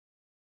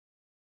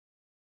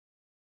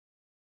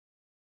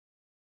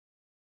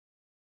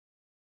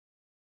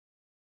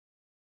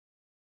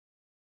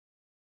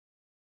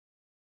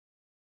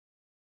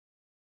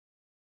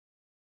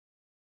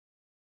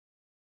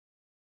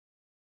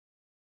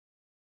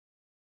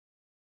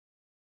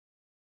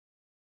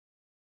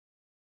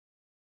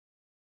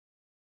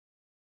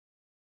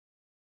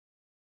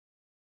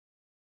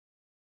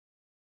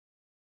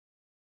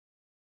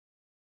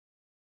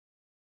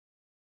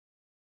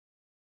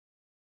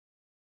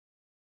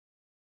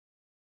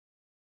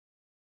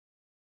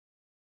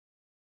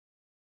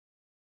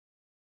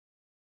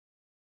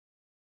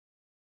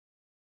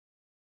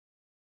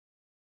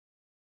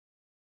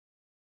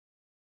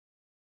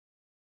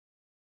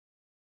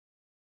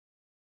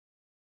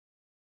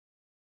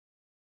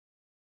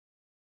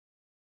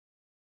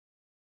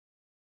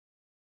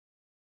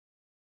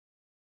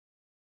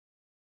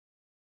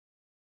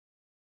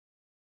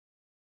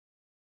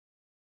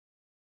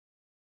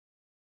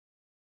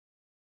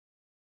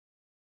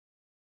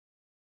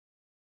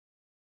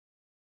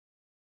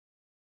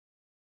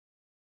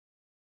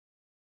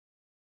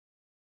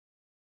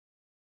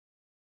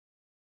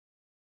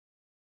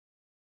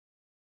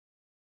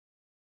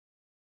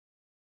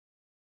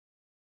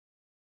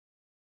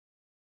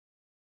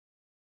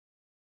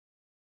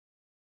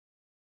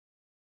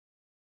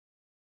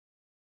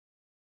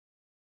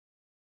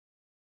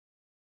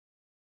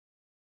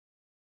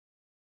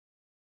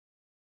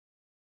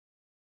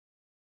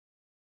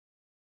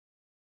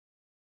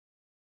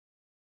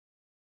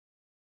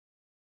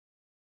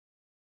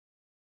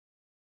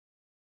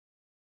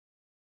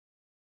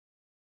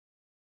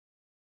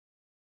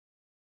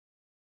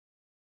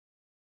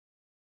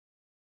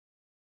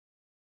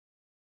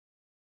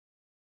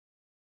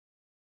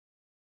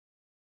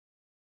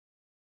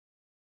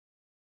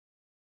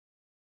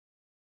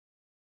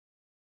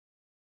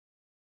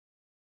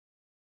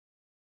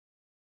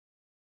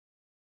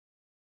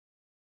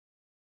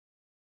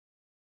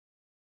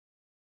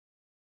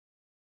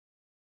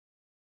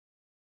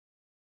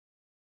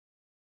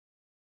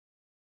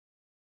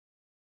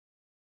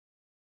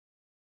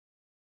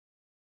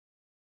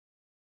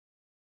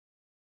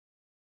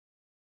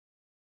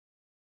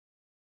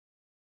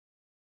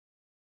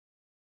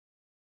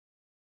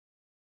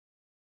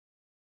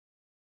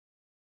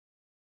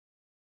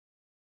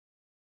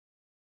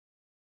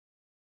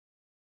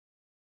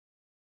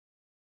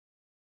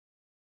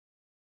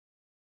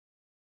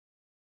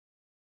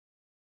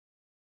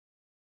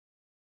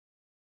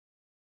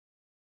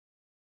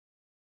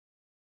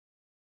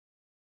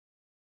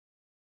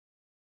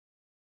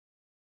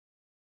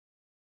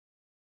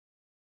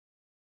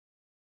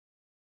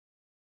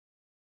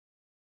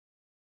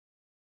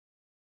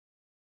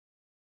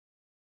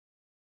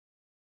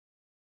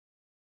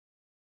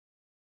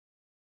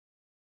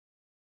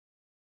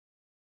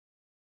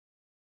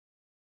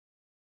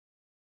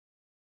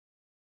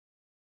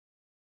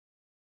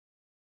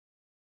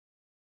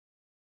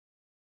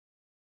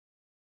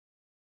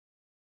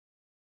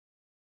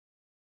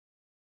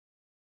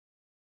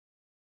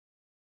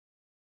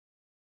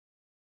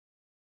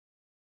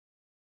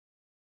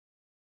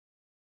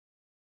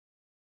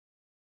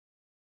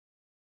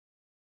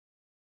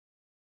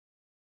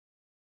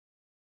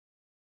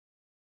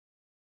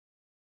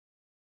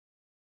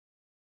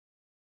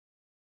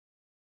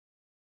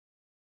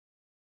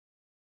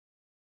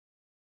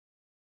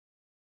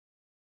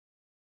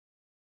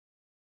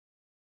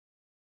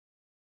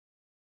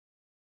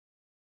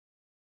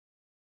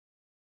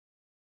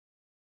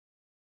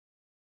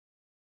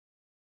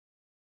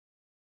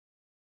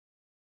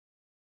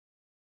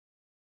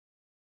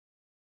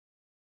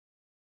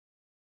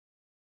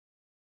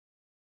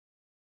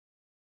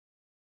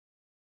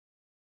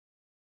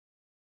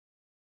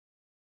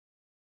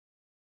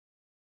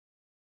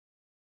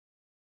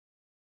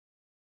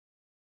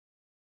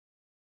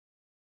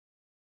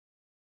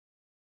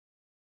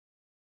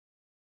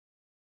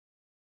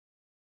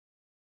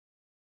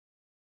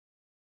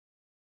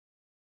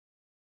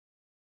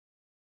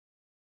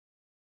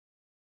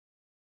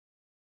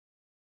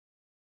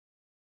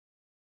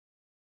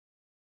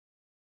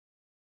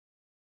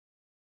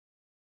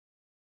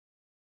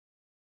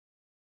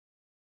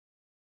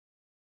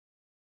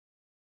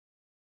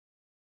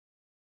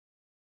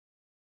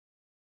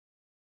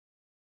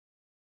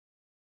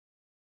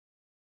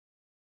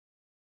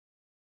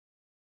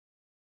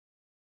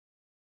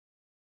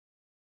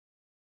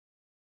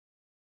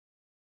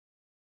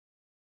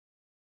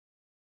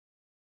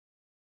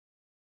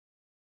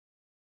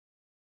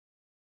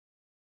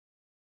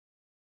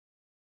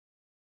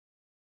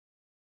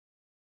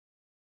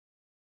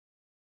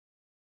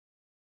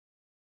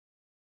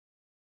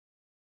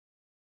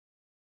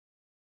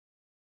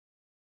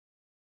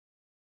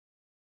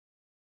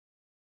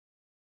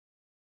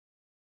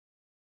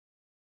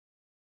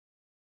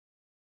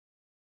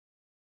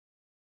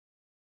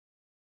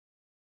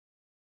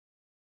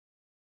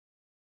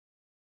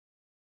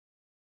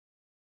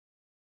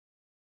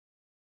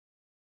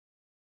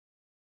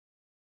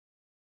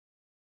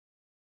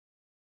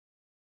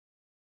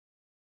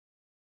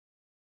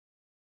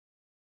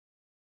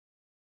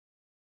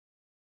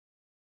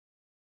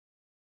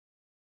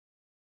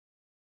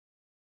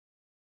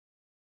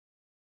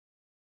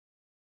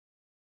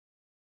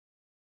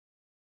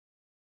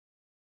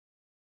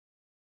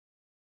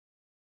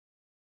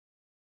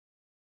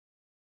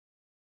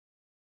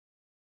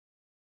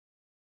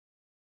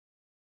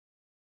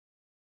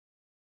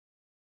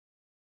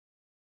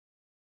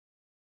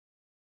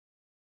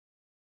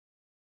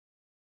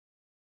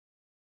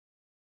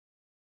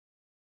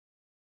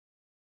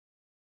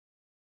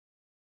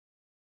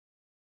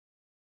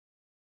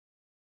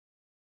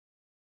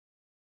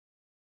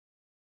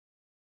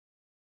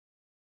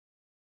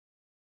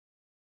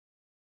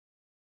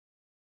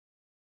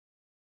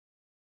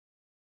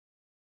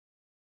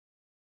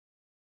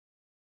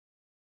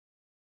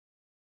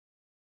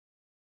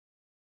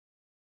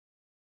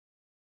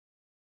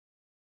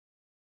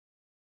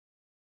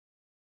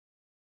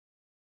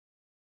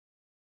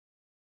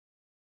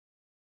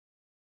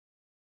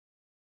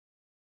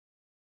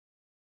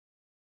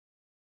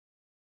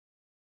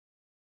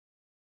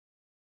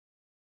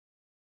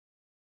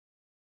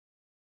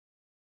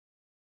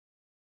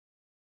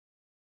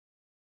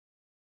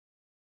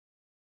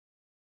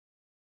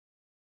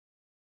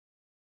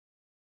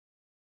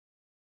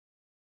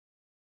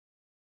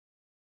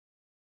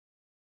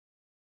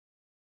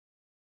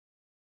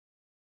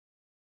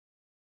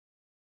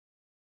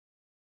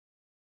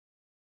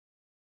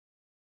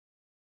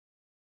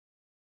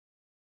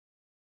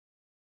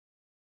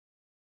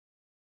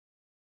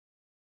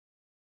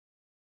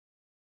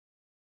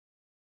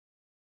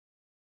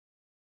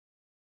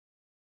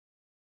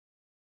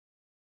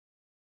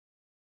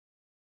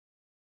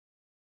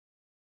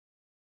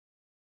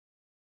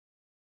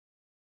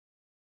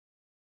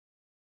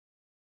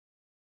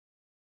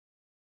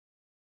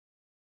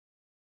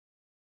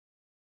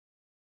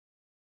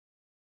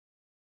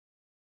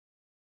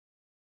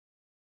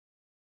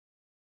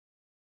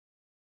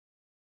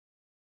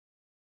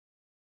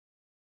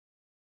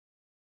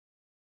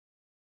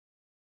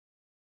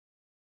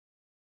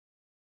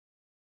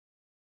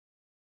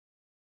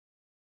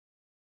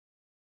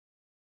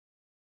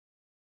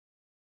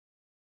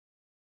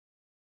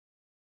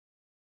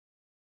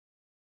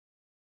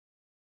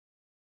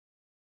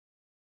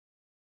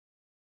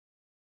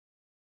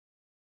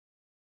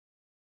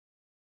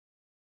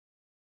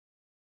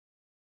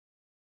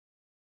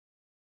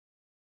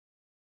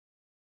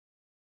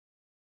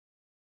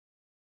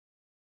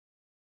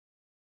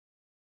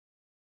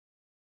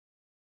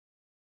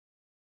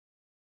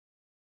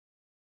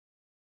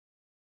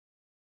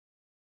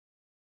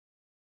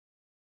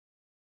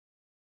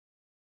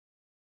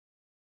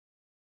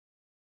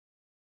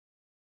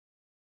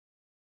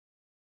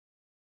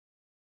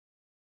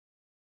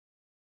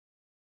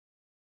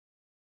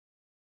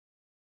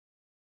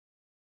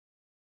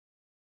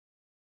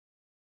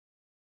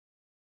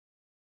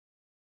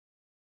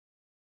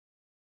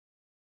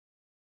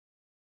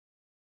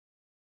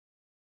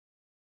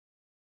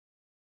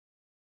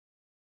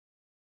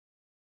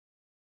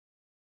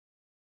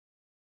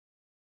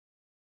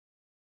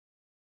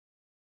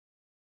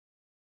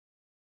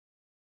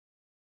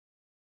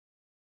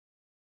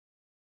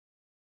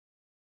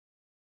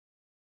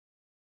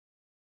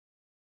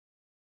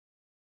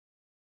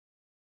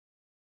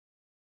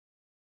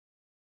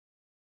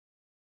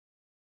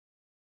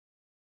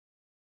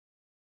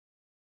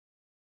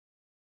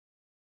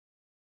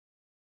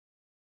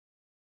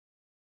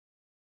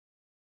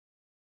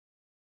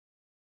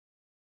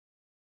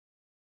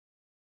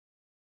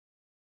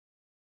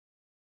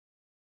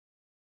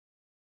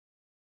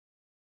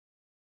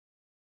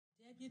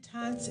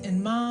 Debutantes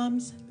and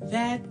moms,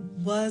 that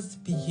was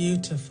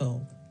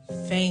beautiful.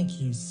 Thank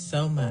you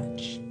so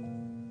much.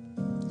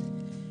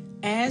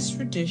 As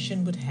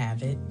tradition would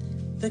have it,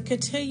 the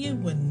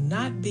cotillion would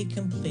not be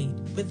complete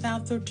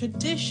without the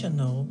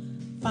traditional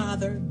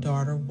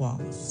father-daughter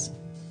waltz.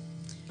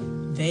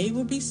 They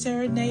will be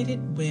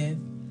serenaded with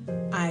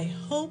I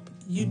Hope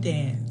You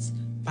Dance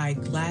by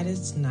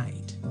Gladys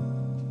Knight.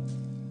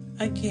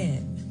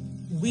 Again,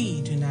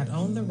 we do not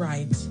own the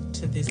rights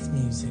to this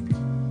music.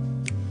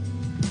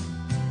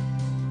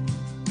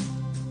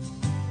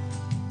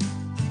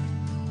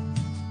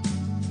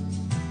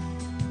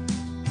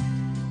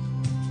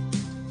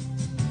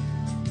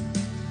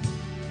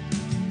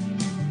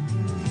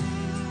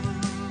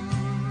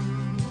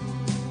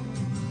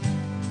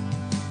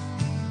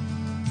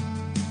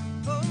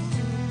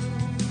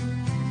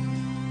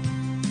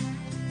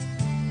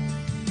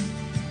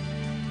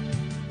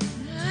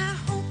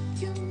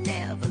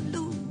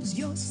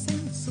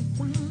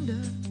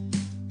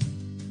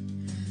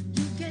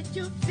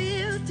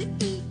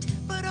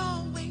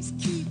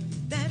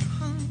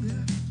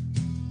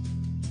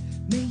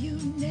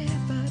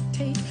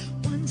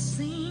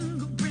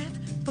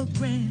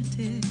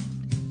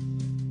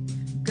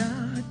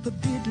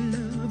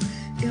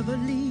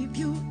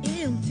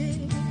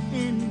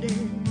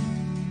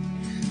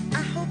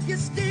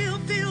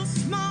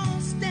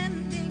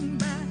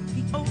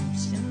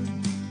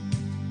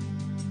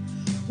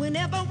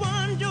 Whenever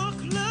one door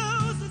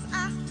closes,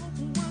 I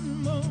hope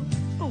one more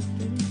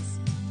opens.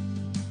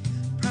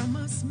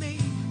 Promise me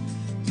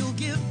you'll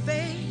give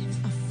faith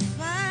a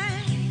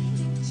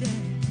fighting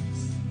chance.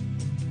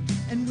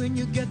 And when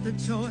you get the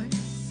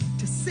choice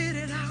to sit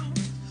it out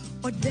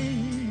or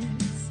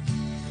dance,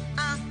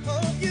 I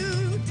hope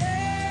you dance.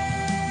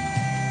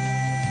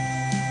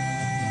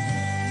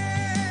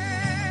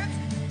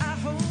 I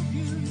hope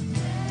you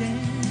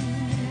dance.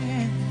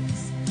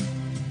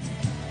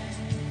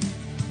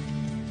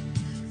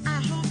 I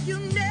hope you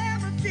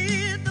never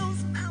fear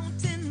those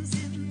mountains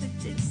in the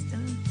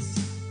distance,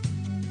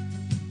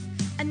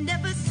 and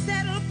never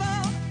settle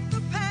for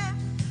the path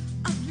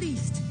of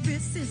least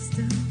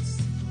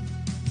resistance.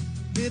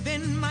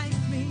 Living might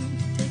mean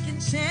taking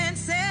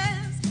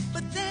chances,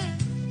 but they're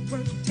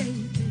worth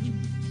taking.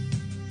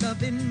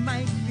 Loving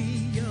might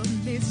be a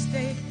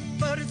mistake,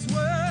 but it's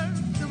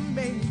worth the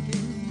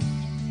making.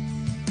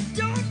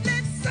 Don't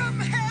let some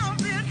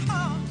hell-bent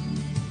heart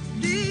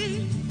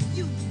leave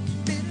you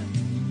bitter.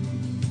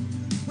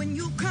 When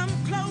you come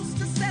close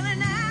to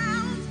selling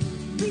out,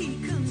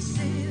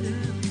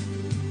 reconsider.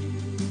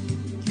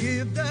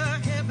 Give the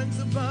heavens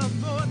above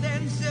more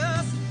than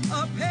just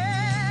a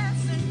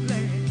passing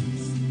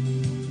glance.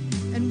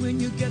 And when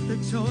you get the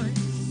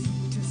choice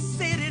to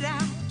sit it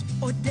out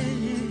or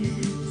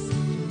dance,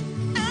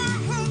 I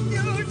hope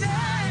you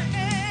dance.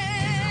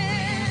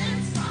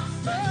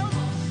 Oh,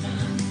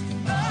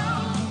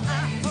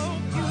 I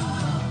hope you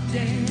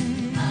dance.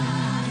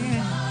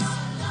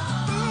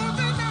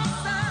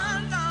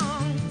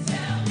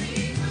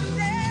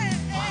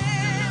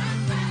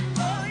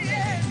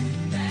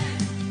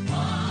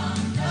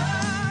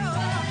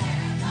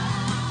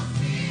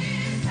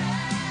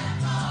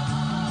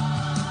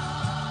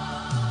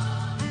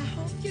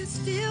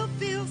 Still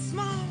feel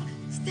small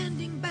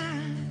standing by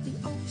the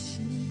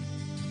ocean.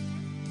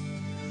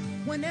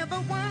 Whenever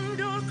one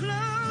door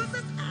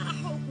closes, I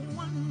hope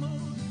one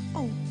more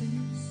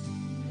opens.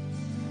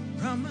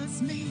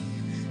 Promise me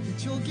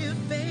that you'll give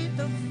faith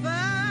a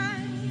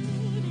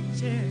fighting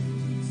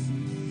chance.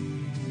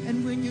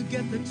 And when you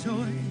get the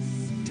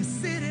choice to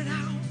sit it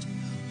out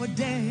or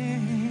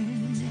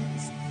dance,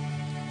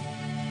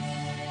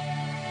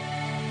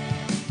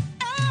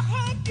 I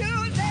hope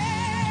you dance.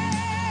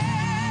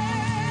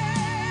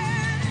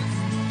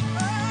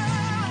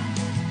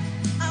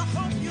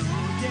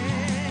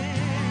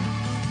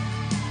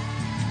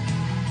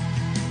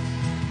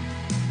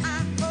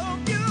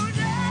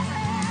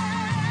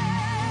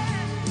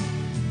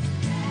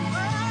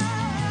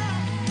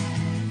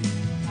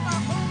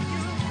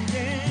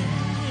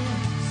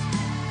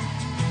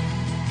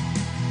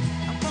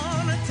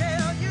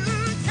 Tell you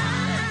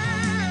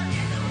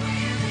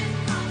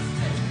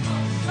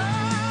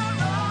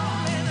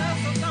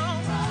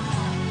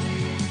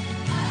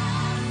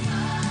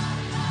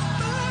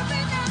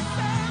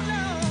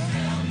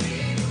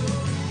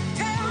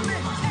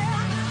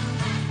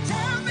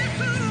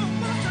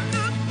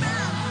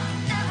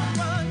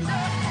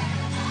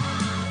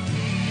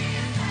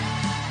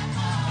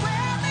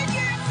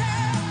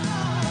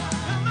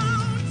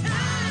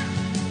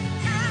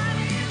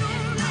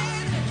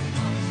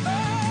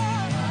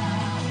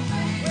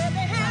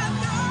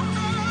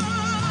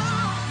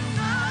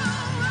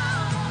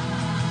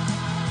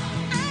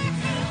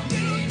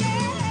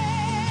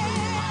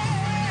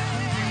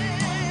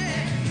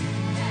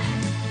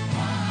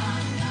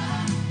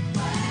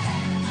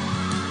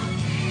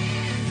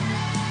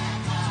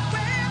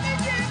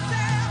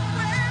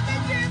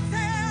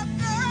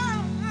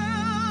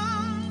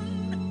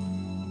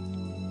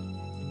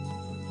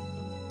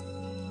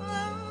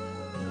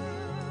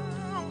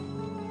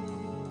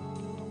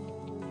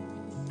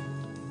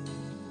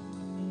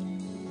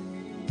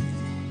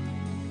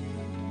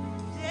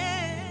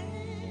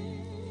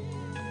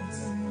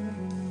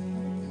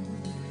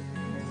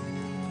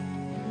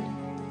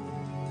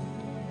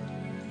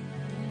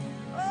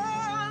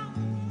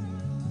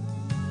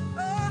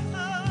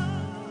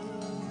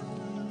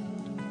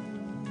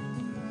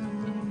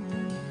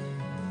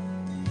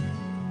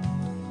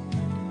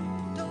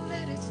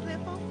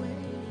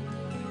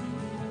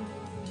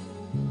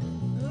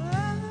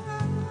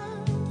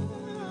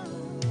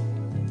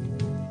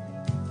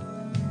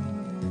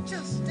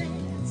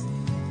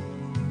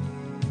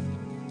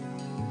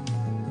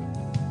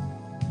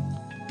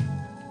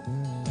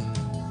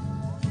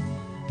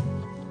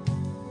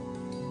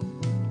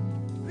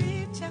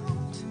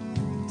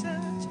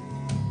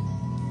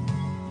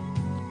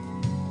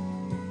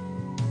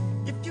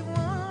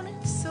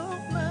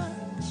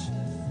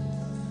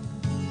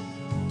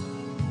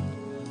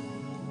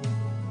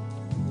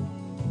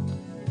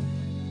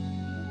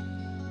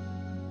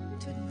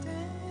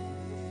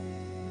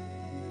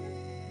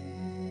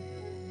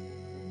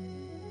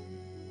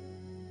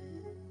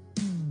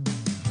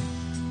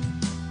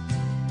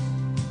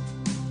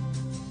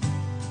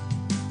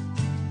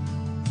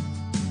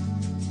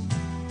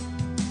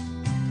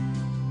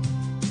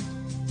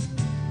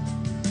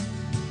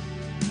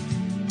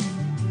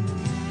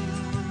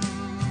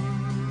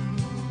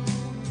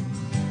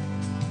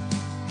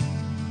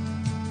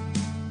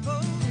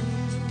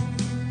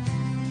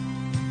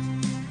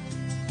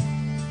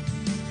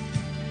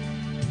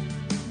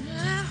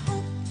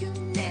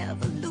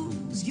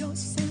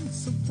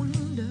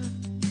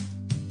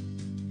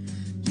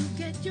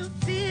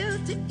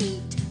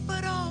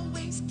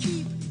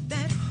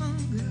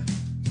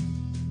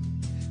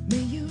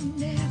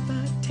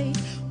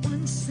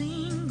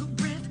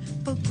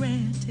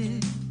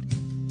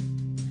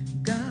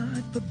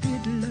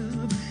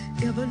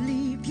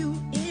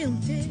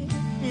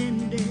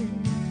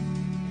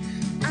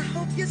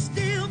you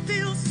still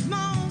feel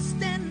small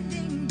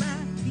standing by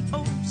the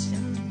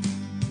ocean.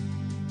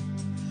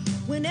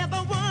 Whenever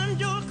one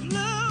door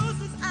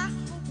closes, I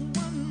hope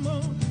one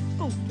more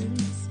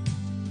opens.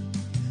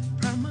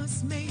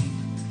 Promise me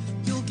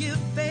you'll give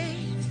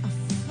faith a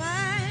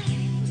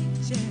fighting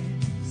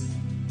chance.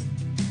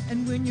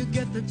 And when you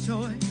get the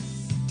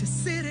choice to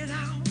sit it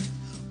out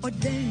or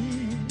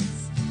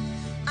dance,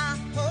 I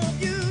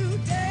hope you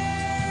dance.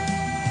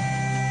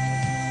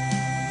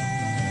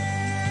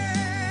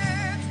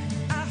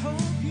 I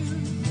hope you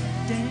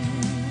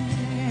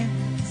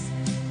dance.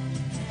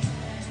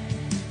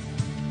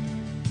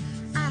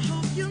 I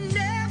hope you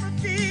never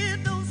fear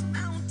those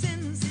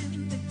mountains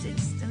in the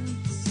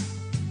distance,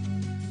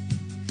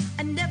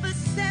 and never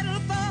settle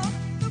for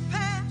the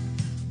path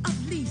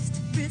of least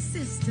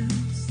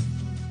resistance.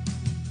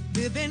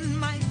 Living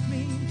might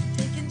mean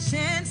taking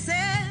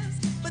chances,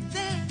 but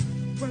they're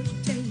worth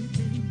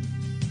taking.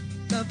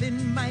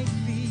 Loving might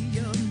be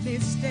a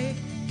mistake,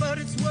 but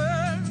it's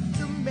worth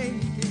the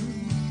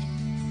making.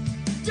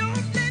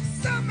 Don't let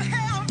some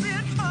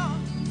hell-bent heart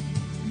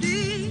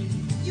leave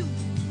you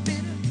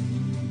bitter.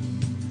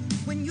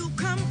 When you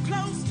come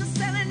close to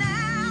selling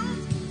out,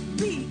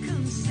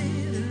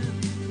 reconsider.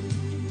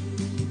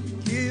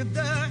 Give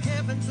the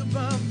heavens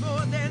above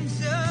more than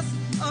just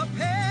a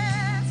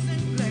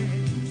passing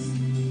glance.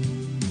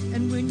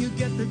 And when you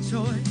get the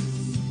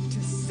choice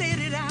to sit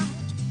it out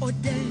or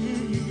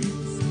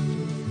dance,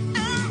 I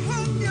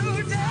hope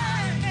you dance.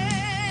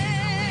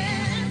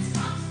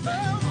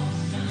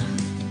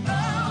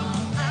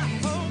 Oh, I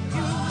hope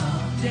you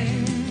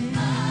dance.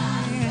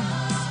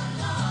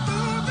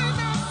 Moving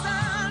us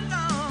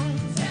along.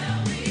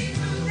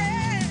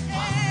 Dance.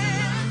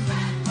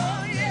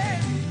 Oh,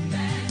 yeah.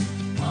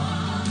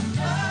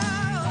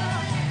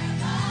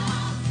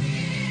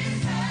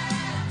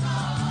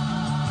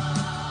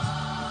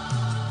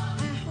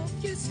 I hope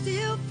you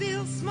still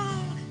feel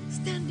small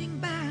standing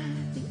by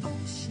the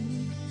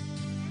ocean.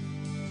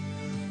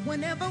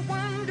 Whenever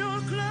one door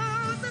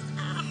closes,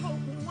 I hope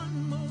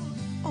one more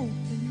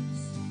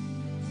opens.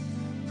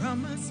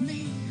 Promise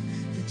me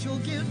that you'll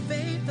give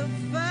faith a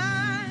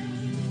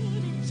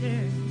fighting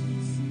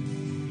chance.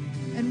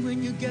 And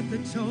when you get the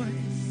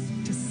choice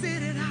to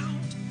sit it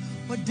out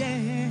or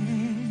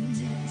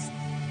dance,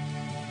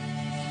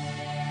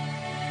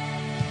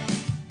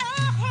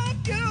 I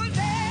hope you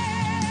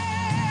dance.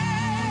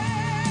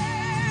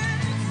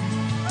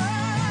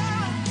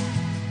 Oh,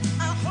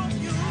 I hope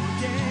you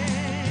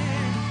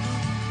dance.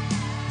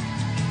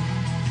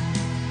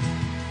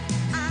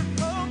 I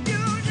hope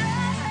you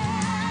dance.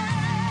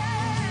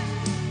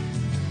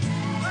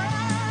 Oh,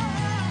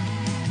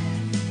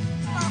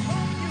 I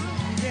hope you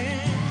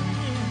dance.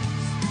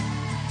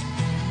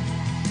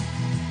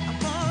 I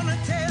wanna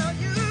tell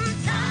you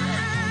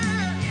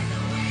time is a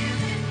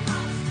wheeling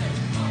monster.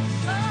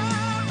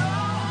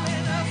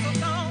 Rolling us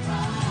along.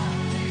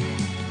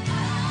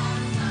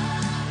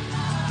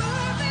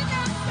 Moving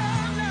us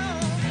along.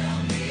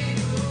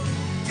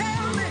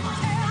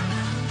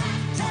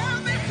 Tell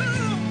me who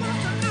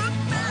wants to look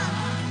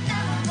back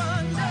and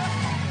wonder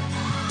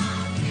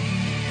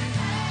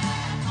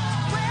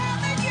where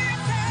the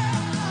years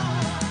have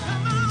gone.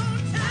 Come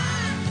on,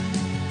 time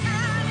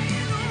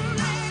is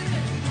rolling.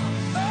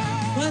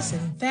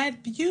 Wasn't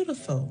that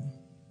beautiful?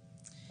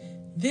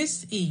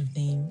 This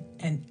evening,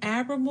 an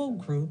admirable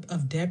group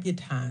of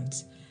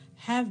debutantes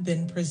have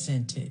been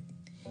presented.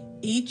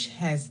 Each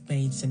has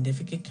made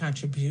significant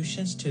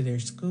contributions to their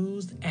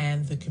schools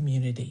and the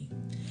community.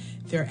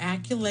 Their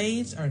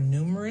accolades are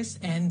numerous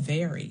and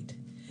varied.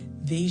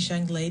 These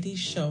young ladies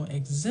show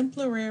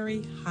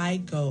exemplary high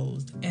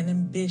goals and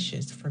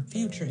ambitious for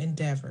future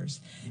endeavors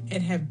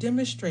and have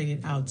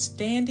demonstrated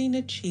outstanding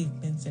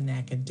achievements in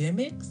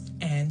academics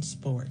and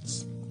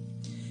sports.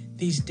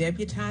 These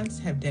debutantes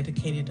have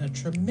dedicated a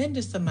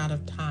tremendous amount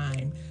of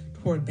time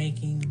toward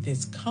making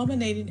this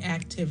culminating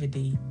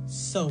activity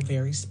so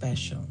very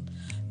special,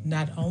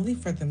 not only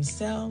for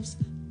themselves,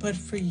 but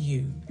for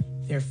you,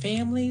 their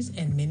families,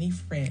 and many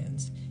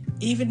friends,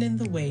 even in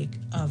the wake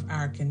of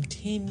our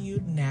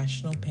continued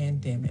national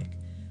pandemic.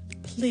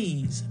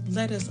 Please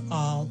let us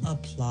all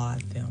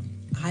applaud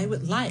them. I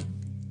would like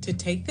to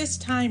take this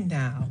time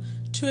now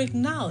to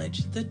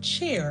acknowledge the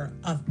chair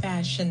of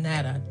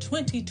Fashionetta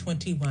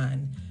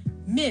 2021,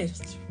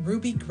 Miss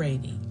Ruby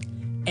Grady,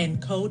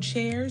 and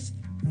co-chairs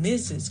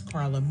Mrs.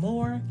 Carla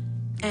Moore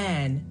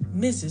and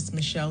Mrs.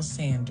 Michelle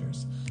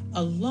Sanders,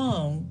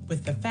 along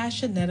with the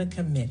Fashionetta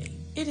Committee.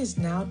 It is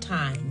now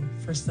time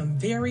for some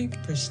very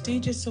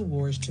prestigious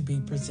awards to be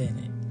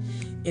presented.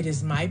 It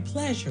is my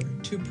pleasure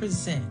to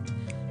present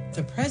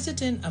the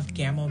president of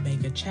Gamma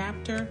Omega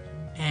Chapter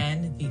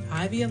and the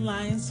Ivy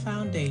Alliance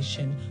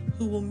Foundation,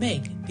 who will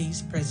make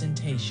these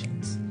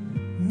presentations.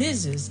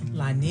 Mrs.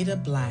 Lanita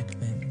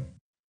Blackman.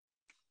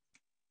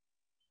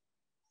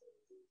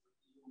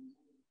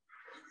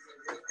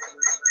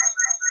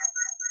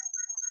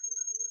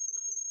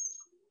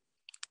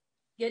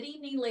 Good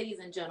evening, ladies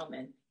and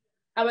gentlemen.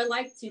 I would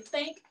like to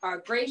thank our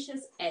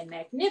gracious and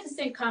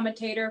magnificent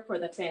commentator for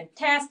the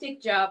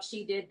fantastic job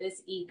she did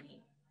this evening.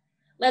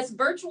 Let's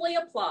virtually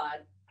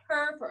applaud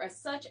her for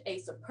such a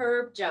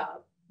superb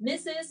job,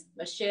 Mrs.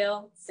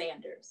 Michelle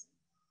Sanders.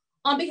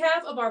 On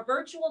behalf of our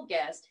virtual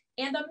guest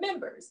and the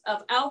members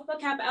of Alpha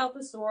Kappa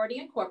Alpha Sorority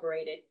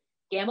Incorporated,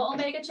 Gamma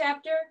Omega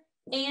Chapter,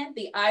 and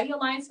the Ivy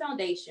Alliance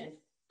Foundation,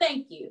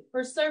 thank you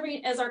for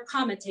serving as our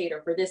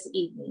commentator for this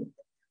evening.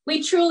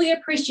 We truly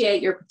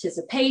appreciate your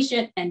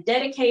participation and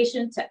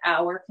dedication to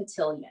our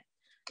cotillion.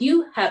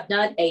 You have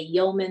done a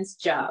yeoman's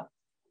job.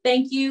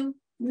 Thank you,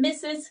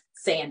 Mrs.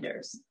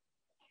 Sanders.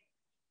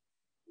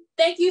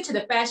 Thank you to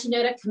the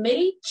Fashionetta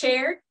Committee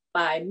chaired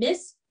by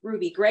Miss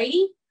Ruby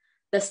Grady,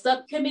 the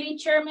subcommittee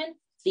chairman,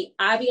 the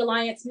Ivy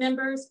Alliance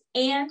members,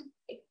 and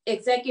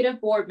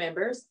executive board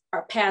members,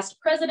 our past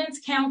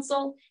president's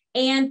council,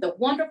 and the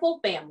wonderful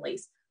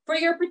families for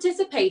your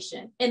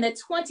participation in the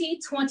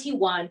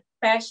 2021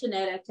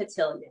 Fashionetta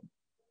Cotillion.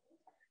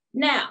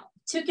 Now,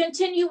 to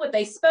continue with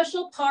a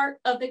special part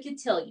of the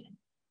cotillion,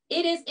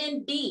 it is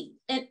indeed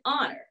an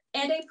honor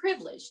and a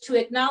privilege to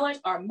acknowledge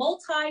our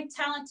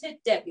multi-talented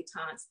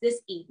debutantes this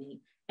evening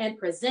and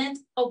present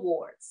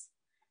awards.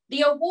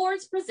 The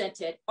awards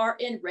presented are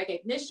in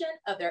recognition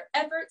of their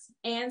efforts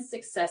and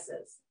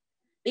successes.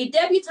 The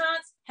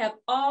debutantes have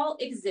all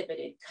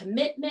exhibited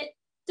commitment,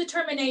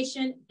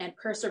 determination, and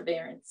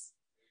perseverance.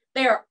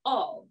 They are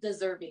all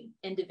deserving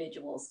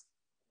individuals.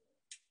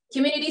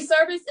 Community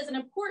service is an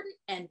important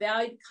and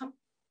valued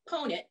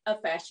component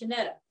of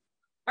Fashionetta.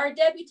 Our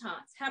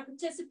debutantes have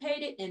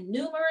participated in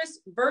numerous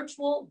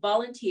virtual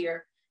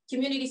volunteer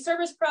community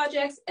service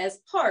projects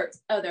as part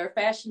of their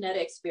Fashionetta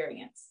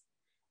experience.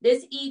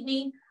 This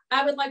evening,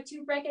 I would like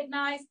to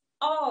recognize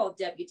all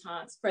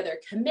debutantes for their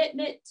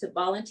commitment to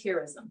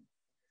volunteerism.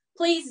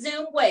 Please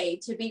Zoom wave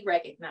to be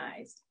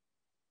recognized.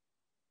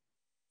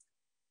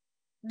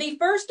 The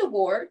first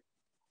award,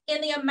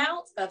 in the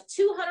amount of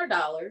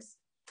 $200,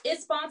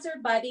 is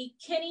sponsored by the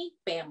Kinney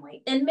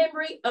family in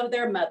memory of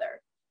their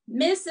mother,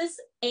 Mrs.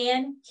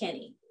 Ann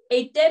Kinney,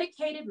 a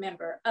dedicated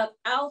member of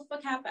Alpha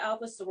Kappa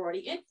Alpha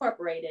Sorority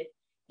Incorporated,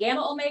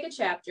 Gamma Omega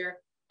Chapter,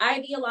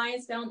 Ivy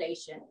Alliance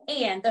Foundation,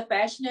 and the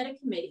Fashionetta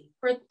Committee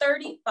for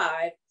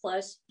 35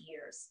 plus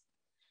years.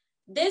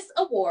 This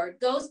award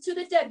goes to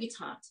the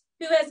debutante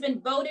who has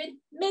been voted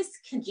Miss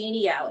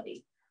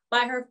Congeniality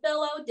by her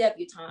fellow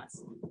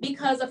debutantes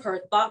because of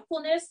her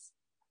thoughtfulness,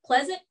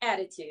 pleasant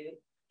attitude,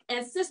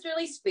 and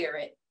sisterly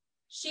spirit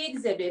she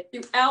exhibited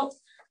throughout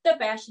the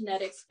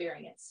Fashionetta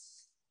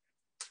experience.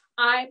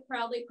 I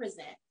proudly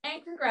present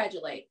and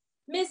congratulate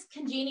Miss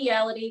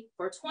Congeniality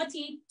for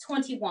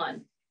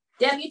 2021,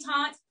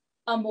 debutante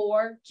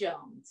Amore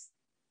Jones.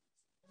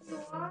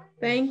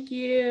 Thank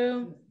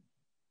you.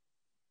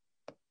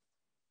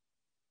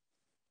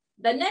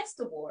 The next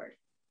award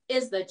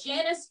is the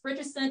Janice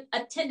Richardson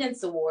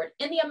Attendance Award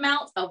in the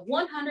amount of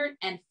 $150.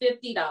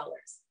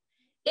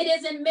 It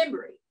is in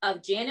memory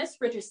of Janice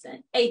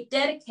Richardson, a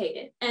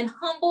dedicated and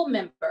humble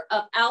member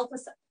of Alpha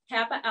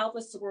Kappa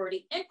Alpha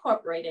Sorority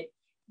Incorporated,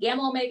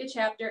 Gamma Omega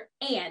Chapter,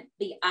 and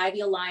the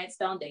Ivy Alliance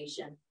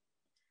Foundation.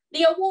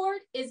 The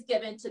award is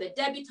given to the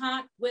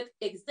debutante with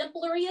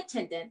exemplary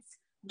attendance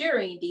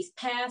during these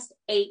past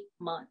 8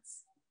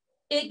 months.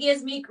 It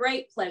gives me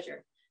great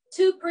pleasure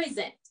to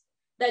present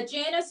the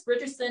Janice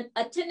Richardson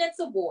Attendance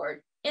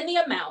Award in the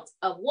amount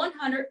of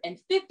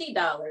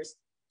 $150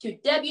 to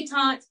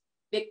debutante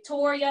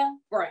Victoria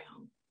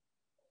Brown.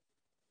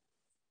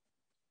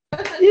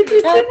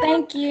 Oh,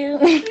 thank you.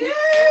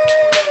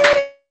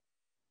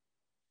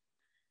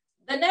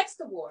 The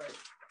next award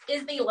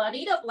is the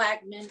Lanita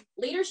Blackman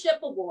Leadership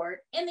Award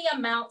in the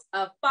amount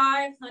of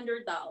 $500.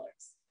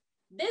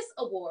 This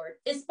award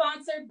is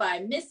sponsored by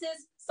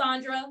Mrs.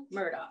 Sandra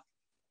Murdoch.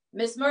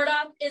 Ms.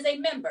 Murdoch is a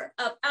member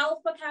of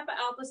Alpha Kappa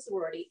Alpha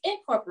Sorority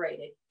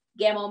Incorporated,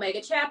 Gamma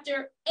Omega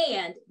Chapter,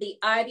 and the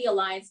Ivy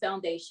Alliance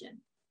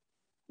Foundation.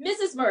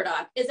 Mrs.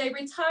 Murdoch is a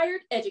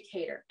retired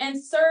educator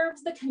and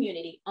serves the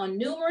community on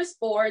numerous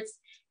boards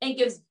and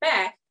gives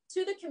back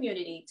to the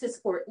community to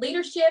support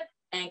leadership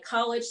and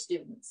college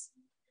students.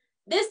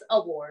 This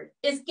award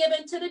is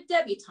given to the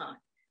debutante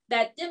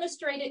that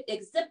demonstrated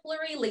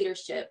exemplary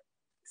leadership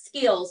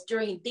skills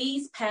during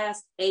these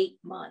past 8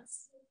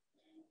 months.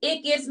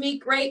 It gives me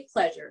great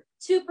pleasure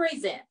to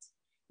present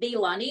the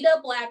Lanita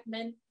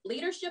Blackman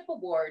Leadership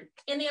Award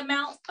in the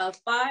amount of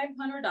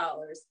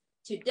 $500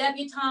 to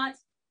debutante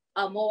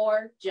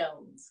Amore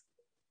Jones.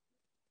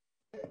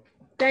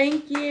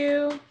 Thank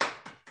you.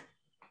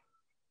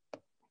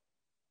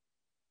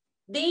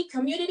 The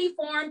Community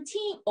Forum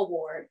Team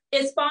Award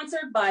is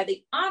sponsored by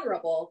the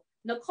Honorable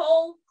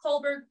Nicole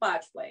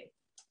Colbert-Botchway.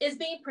 Is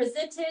being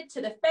presented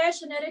to the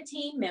Fashionetta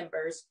team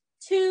members,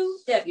 2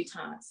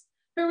 debutantes,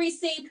 who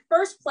received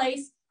first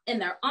place in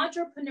their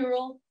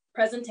entrepreneurial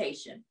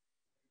presentation.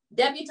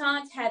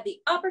 Debutantes had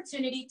the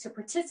opportunity to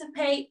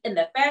participate in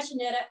the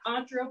Fashionetta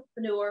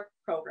Entrepreneur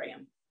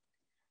Program.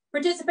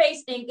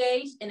 Participants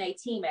engaged in a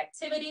team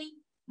activity,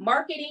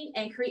 marketing,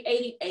 and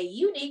creating a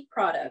unique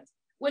product,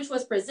 which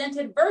was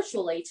presented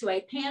virtually to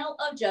a panel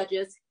of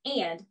judges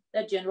and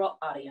the general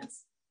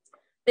audience.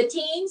 The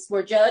teams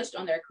were judged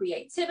on their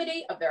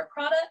creativity of their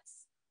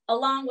products,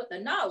 along with the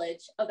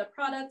knowledge of the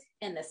product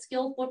and the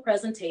skillful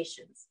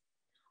presentations.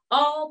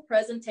 All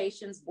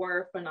presentations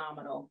were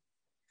phenomenal.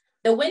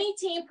 The winning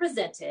team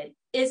presented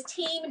is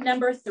team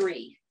number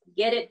 3,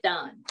 Get It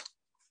Done.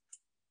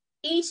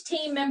 Each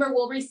team member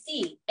will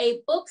receive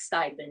a book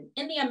stipend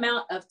in the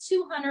amount of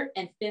 $250.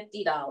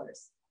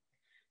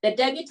 The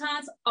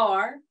debutantes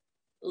are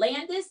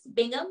Landis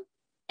Bingham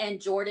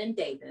and Jordan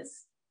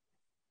Davis.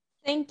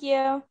 Thank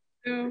you.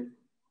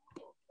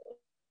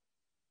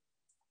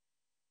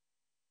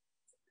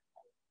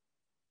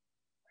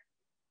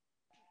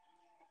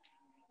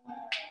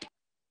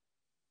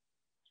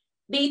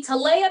 The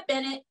Talea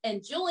Bennett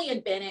and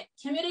Julian Bennett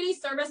Community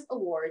Service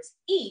Awards,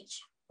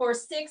 each for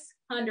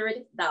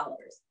 $600,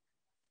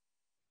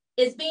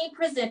 is being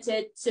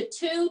presented to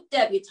 2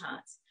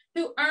 debutantes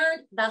who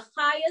earned the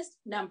highest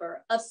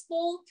number of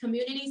school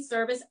community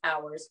service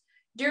hours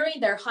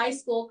during their high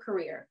school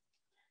career.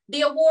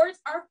 The awards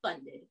are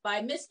funded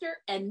by Mr.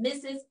 and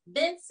Mrs.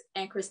 Vince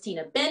and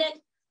Christina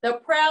Bennett, the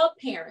proud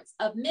parents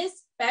of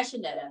Miss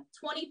Fashionetta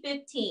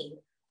 2015,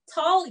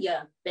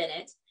 Talia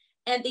Bennett,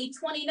 and the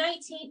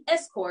 2019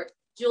 escort,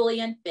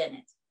 Julian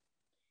Bennett.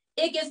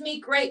 It gives me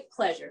great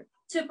pleasure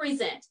to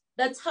present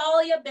the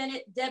Talia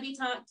Bennett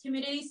Debutante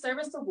Community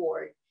Service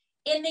Award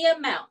in the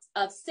amount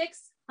of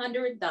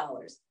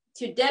 $600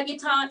 to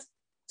debutante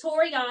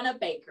Toriana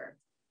Baker.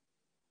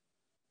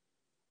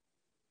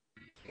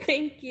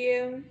 Thank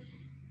you.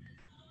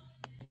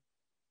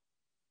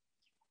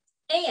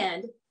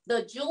 And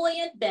the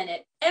Julian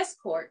Bennett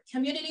Escort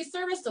Community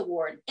Service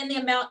Award in the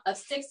amount of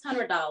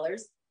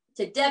 $600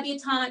 to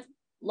debutante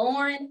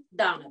Lauren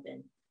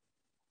Donovan.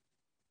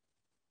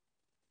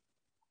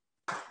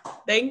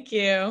 Thank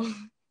you.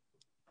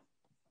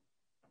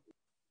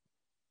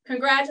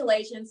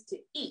 Congratulations to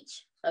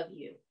each of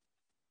you.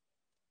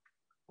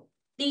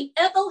 The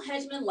Ethel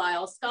Hedgeman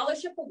Lyle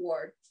Scholarship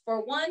Award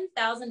for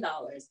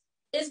 $1,000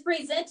 is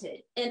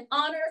presented in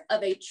honor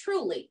of a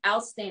truly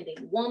outstanding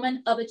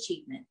woman of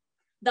achievement,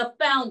 the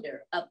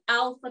founder of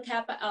Alpha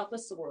Kappa Alpha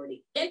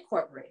Sorority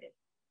Incorporated.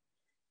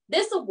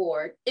 This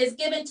award is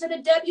given to the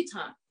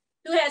debutante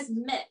who has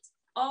met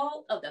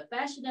all of the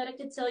Fashionetta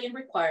Cotillion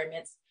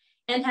requirements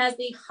and has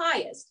the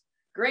highest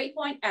grade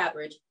point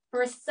average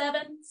for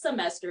 7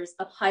 semesters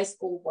of high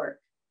school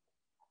work.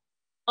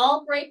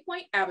 All grade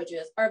point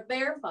averages are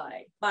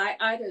verified by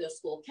either the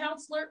school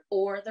counselor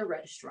or the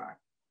registrar.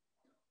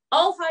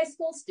 All high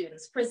school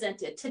students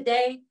presented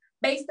today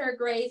base their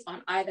grades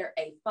on either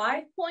a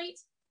 5-point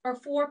or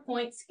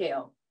 4-point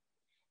scale.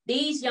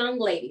 These young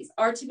ladies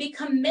are to be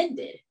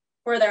commended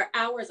for their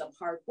hours of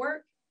hard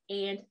work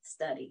and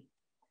study.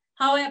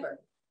 However,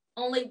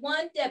 only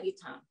one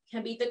debutante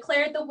can be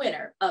declared the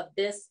winner of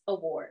this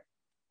award.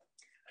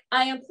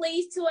 I am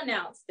pleased to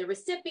announce the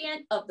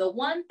recipient of the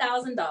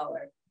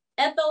 $1,000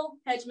 Ethel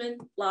Hedgeman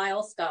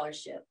Lyle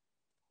Scholarship,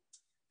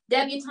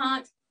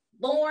 debutante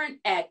Lauren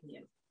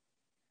Agnew.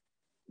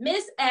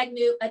 Miss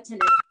Agnew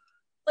attended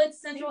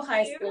Central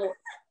High School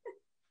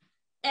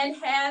and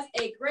has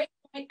a grade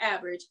point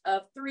average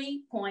of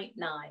 3.9.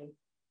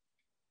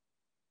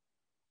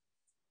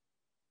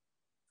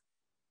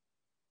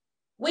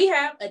 We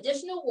have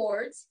additional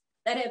awards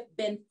that have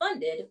been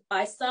funded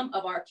by some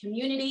of our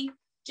community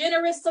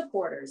generous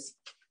supporters.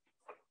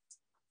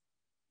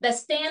 The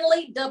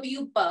Stanley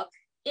W. Buck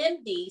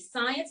MD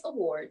Science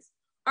Awards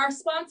are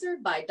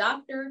sponsored by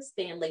Dr.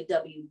 Stanley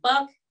W.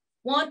 Buck,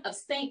 one of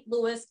St.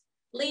 Louis'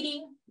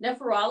 leading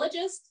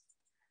nephrologists.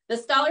 The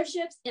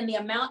scholarships in the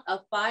amount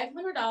of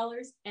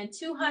 $500 and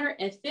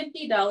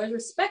 $250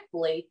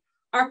 respectively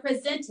are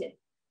presented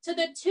to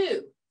the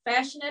 2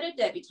 Fashionetta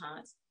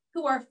debutantes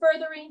who are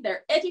furthering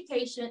their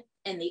education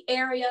in the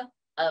area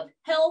of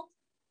health,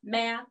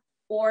 math,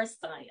 or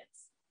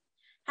science,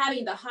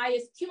 having the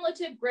highest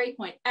cumulative grade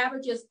point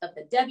averages of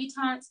the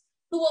debutantes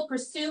who will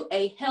pursue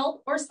a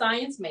health or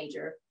science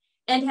major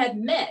and have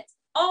met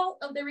all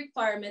of the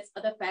requirements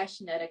of the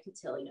Fashionetta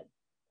Cotillion.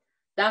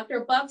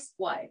 Dr. Buck's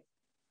wife,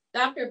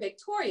 Dr.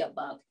 Victoria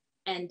Buck,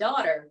 and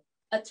daughter,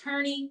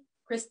 attorney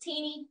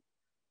Christina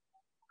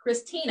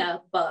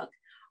Buck,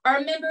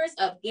 are members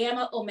of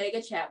Gamma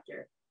Omega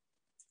chapter,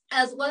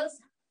 as well as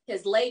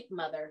his late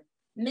mother,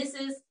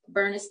 Mrs.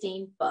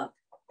 Bernstein Buck.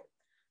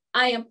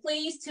 I am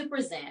pleased to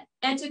present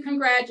and to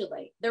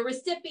congratulate the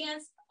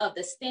recipients of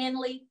the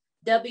Stanley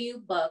W.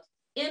 Buck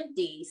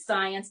MD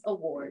Science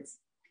Awards.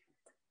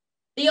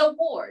 The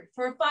award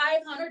for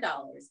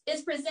 $500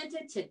 is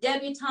presented to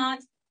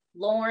debutante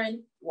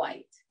Lauren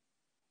White.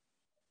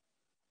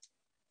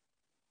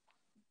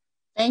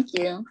 Thank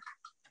you.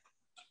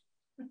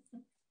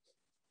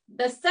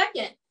 The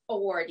second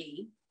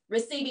awardee,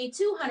 receiving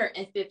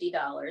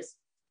 $250,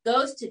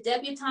 goes to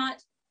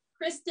debutante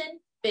Kristen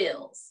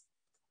Bills.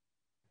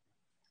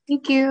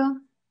 Thank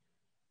you.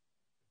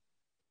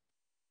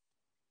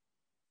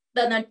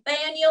 The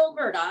Nathaniel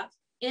Murdoch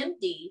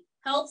MD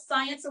Health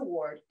Science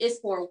Award is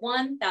for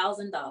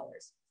 $1,000.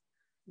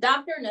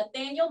 Dr.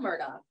 Nathaniel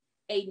Murdoch,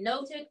 a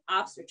noted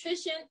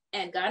obstetrician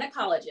and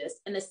gynecologist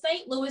in the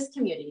St. Louis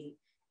community,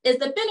 is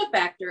the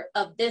benefactor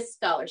of this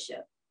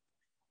scholarship.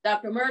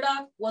 Dr.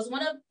 Murdoch was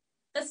one of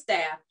the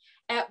staff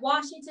at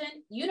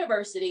Washington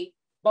University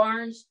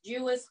Barnes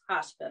Jewish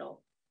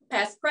Hospital,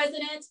 past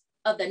president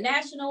of the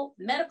National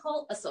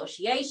Medical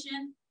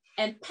Association,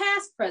 and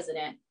past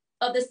president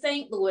of the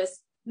St.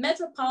 Louis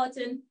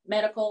Metropolitan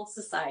Medical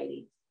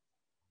Society.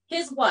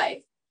 His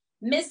wife,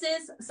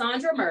 Mrs.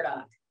 Sandra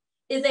Murdoch,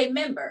 is a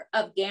member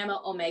of Gamma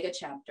Omega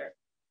chapter.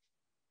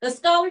 The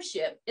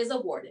scholarship is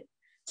awarded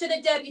to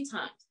the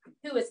debutante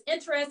who is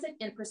interested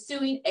in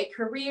pursuing a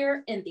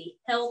career in the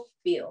health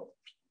field,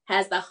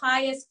 has the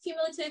highest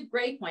cumulative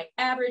grade point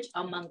average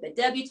among the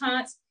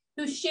debutantes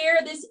who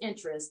share this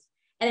interest,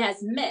 and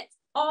has met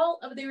all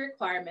of the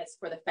requirements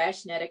for the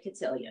Fashionetta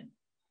Cotillion.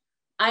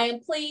 I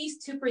am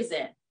pleased to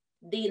present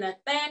the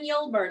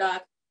Nathaniel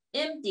Murdoch,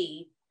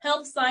 MD,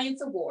 Health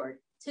Science Award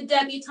to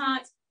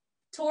debutante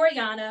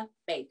Toriana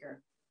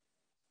Baker.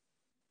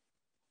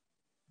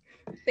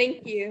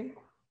 Thank you.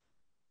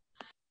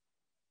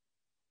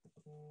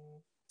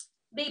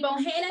 The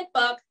Bohannon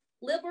Buck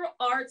Liberal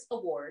Arts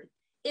Award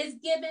is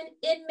given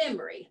in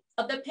memory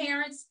of the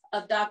parents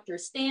of Dr.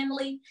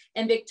 Stanley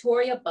and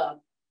Victoria Buck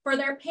for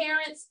their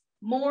parents,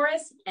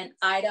 Morris and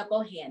Ida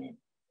Bohannon,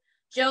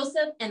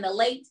 Joseph and the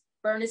late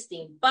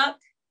Bernstein Buck,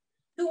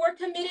 who were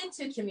committed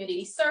to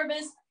community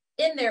service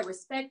in their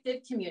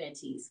respective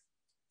communities.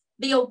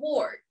 The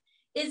award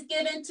is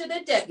given to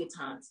the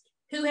debutantes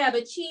who have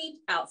achieved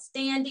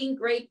outstanding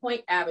grade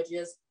point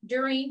averages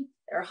during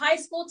their high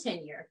school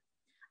tenure,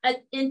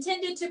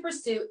 intended to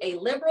pursue a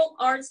liberal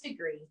arts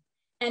degree,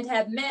 and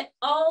have met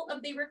all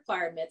of the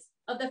requirements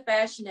of the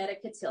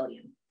Fashionetta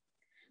Cotillion.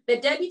 The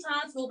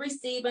debutantes will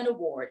receive an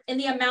award in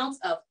the amounts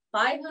of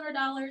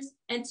 $500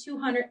 and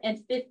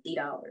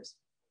 $250.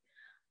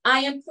 I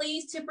am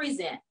pleased to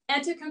present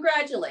and to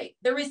congratulate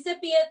the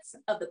recipients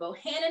of the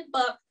Bohannon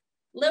Buck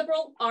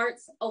Liberal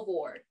Arts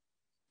Award.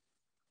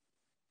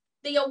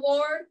 The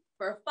award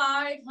for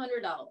 $500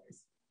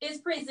 is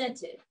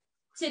presented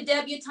to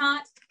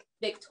debutante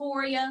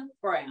Victoria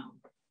Brown.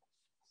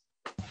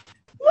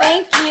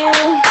 Thank you.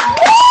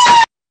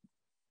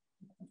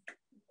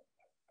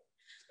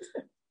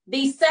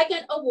 The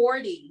second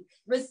awardee,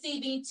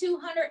 receiving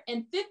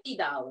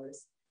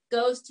 $250,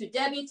 goes to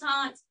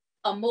debutante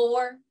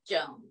Amore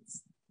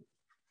Jones.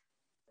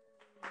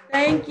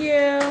 Thank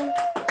you.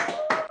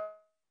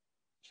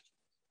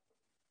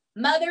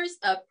 Mothers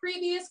of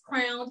previous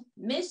crowned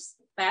Miss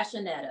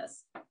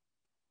Fashionettas.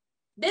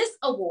 This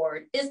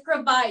award is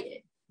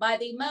provided by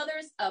the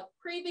mothers of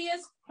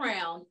previous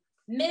crowned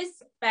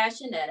Miss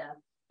Fashionetta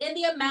in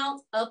the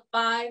amount of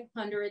 $500.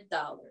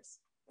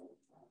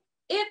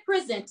 If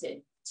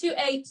presented to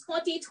a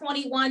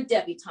 2021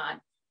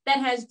 debutante that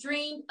has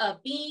dreamed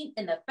of being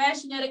in the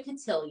Fashionetta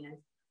Cotillion,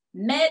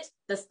 met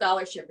the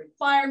scholarship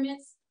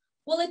requirements,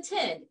 will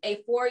attend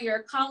a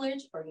four-year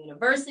college or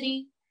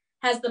university,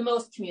 has the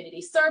most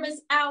community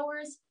service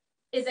hours,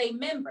 is a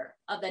member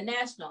of the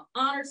National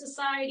Honor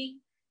Society,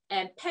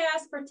 and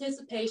past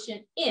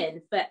participation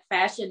in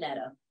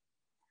Fashionetta.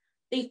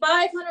 The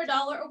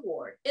 $500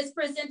 award is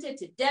presented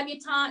to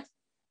debutante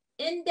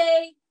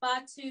Inde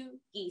Batu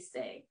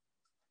Gise.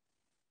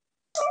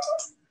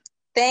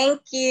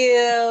 Thank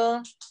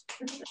you.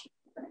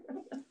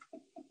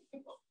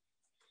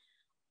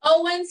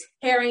 Owens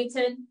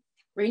Harrington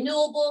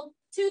Renewable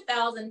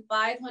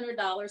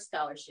 $2,500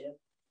 scholarship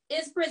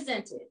is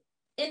presented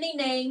in the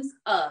names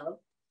of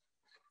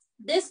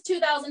this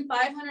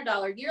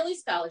 $2,500 yearly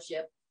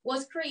scholarship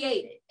was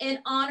created in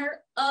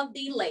honor of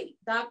the late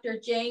Dr.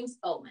 James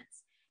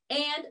Owens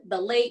and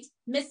the late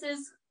Mrs.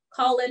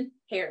 Colin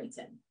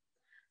Harrington.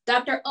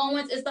 Dr.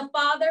 Owens is the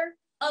father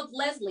of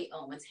Leslie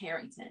Owens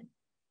Harrington.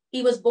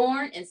 He was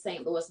born in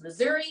St. Louis,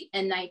 Missouri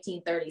in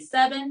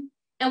 1937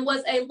 and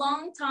was a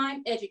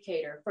longtime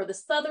educator for the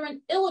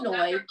Southern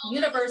Illinois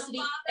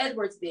University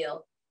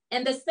Edwardsville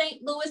and the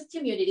St. Louis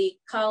Community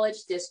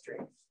College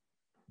District.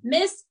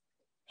 Miss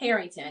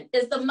Harrington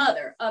is the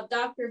mother of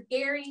Dr.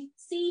 Gary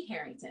C.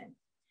 Harrington.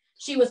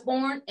 She was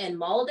born in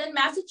Malden,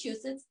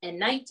 Massachusetts in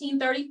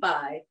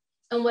 1935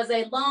 and was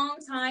a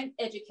longtime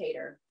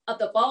educator of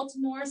the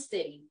Baltimore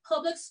City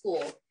Public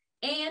School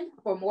and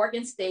for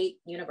Morgan State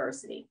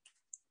University.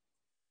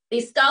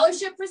 The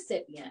scholarship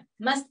recipient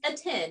must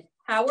attend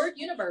Howard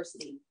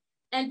University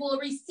and will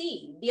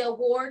receive the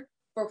award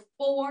for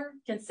 4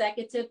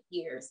 consecutive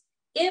years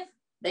if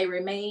they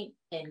remain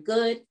in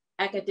good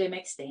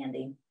academic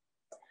standing.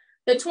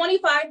 The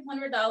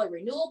 $2,500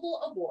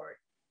 renewable award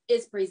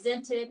is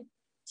presented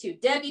to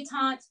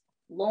debutante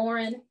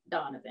Lauren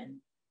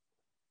Donovan.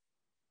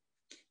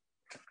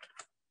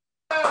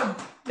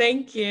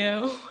 Thank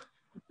you.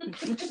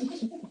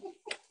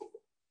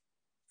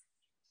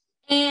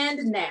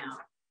 And now,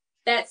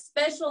 that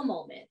special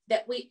moment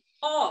that we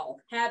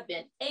all have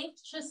been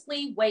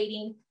anxiously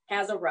waiting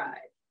has arrived.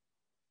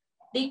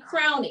 The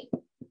crowning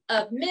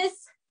of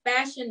Miss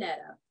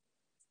Fashionetta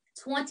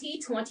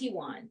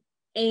 2021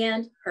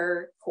 and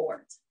her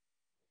court.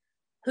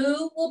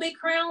 Who will be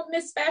crowned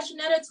Miss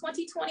Fashionetta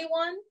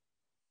 2021?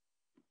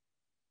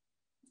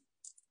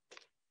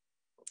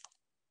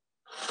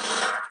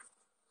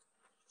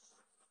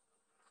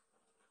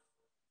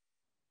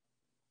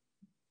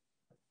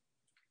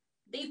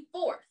 The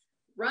fourth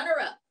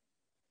runner-up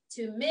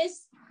to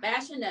Miss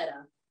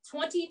Fashionetta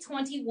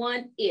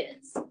 2021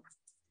 is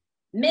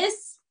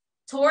Miss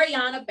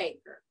Toriana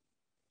Baker.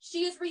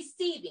 She is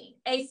receiving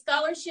a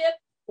scholarship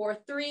for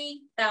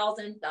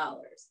 $3,000.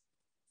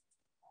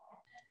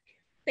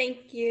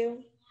 Thank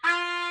you.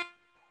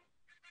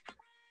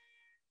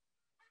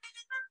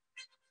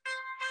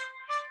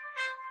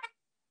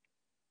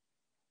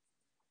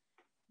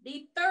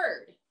 The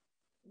third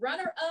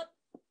runner-up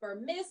for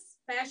Miss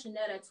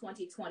Fashionetta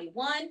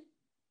 2021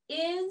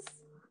 is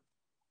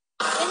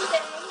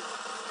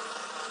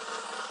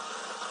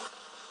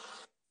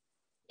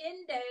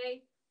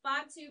Inde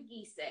Fatu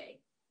Gise.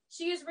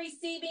 She is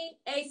receiving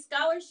a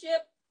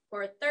scholarship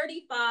for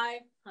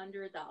 $3,500.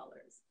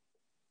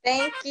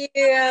 Thank you.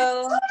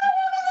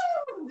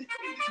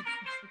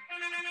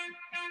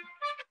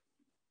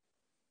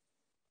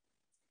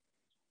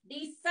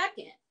 The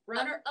second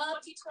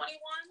runner-up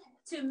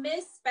to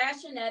Miss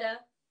Fashionetta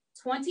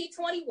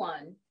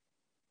 2021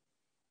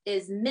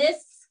 is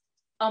Miss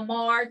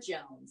Amar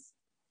Jones.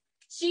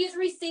 She is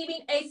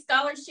receiving a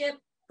scholarship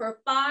for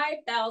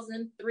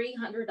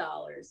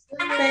 $5,300.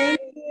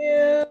 Thank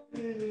you.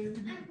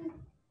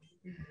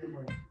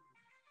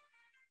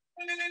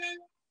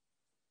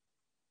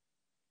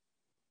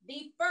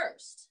 The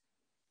first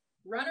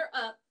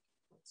runner-up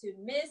to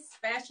Miss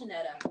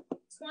Fashionetta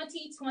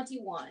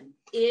 2021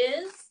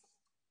 is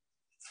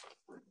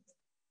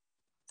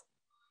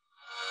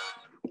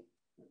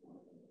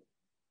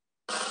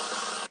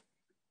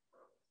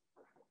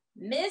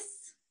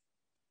Miss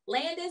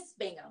Landis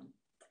Bingham.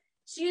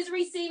 She is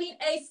receiving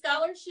a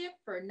scholarship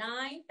for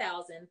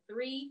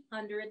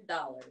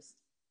 $9,300.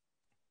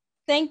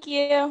 Thank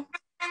you.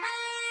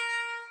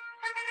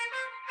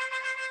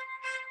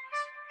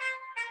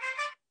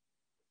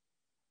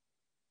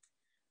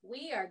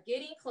 We are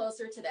getting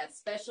closer to that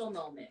special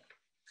moment.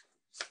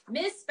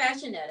 Miss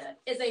Fashionetta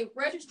is a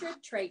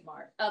registered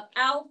trademark of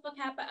Alpha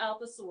Kappa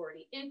Alpha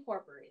Sorority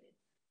Incorporated.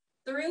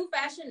 Through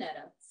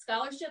Fashionetta,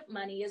 scholarship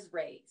money is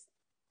raised.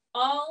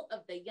 All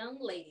of the young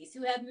ladies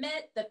who have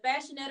met the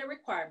Fashionetta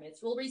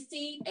requirements will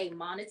receive a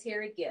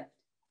monetary gift.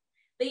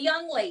 The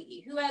young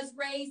lady who has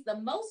raised the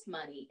most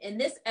money in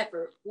this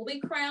effort will be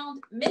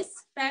crowned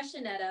Miss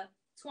Fashionetta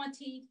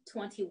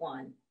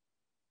 2021.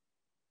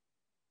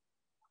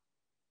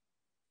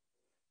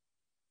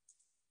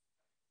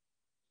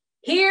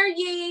 Hear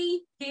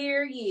ye,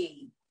 hear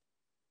ye.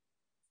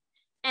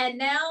 And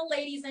now,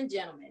 ladies and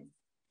gentlemen,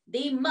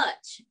 the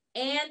much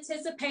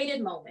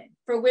anticipated moment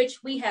for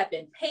which we have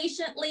been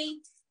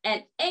patiently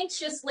and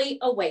anxiously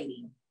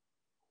awaiting.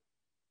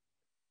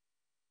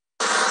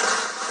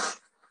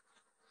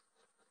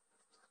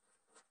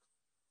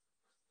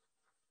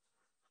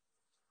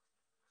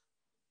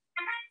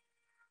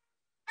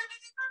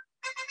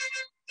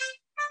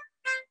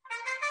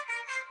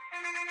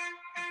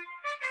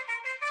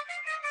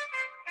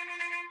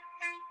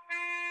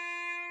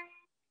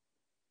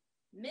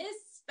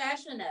 Miss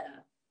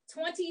Fashionetta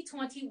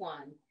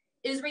 2021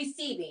 is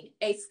receiving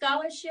a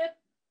scholarship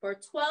for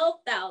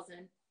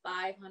 $12,500.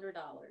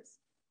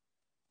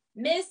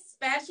 Miss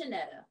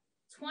Fashionetta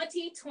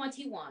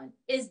 2021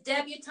 is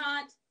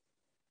debutante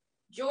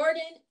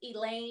Jordan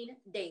Elaine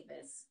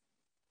Davis.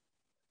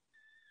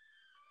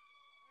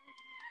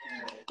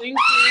 Thank you.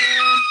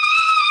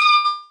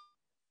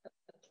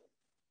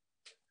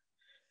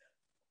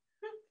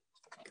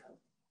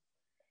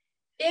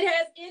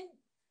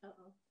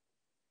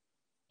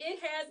 It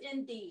has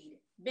indeed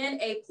been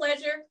a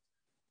pleasure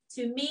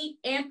to meet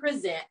and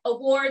present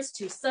awards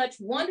to such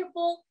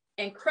wonderful,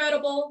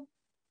 incredible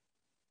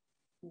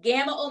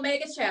Gamma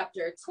Omega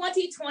Chapter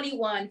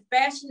 2021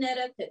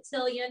 Fashionetta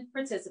Cotillion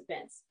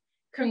participants.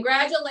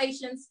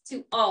 Congratulations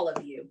to all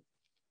of you.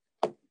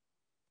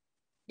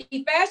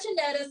 The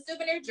Fashionetta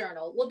Souvenir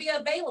Journal will be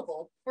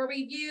available for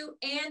review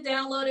and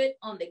downloaded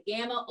on the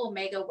Gamma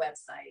Omega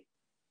website.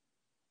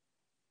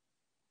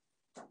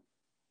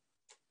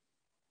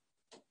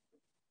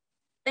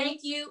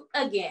 Thank you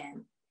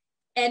again.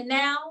 And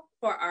now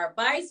for our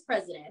Vice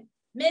President,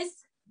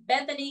 Miss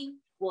Bethany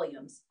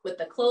Williams, with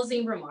the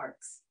closing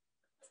remarks.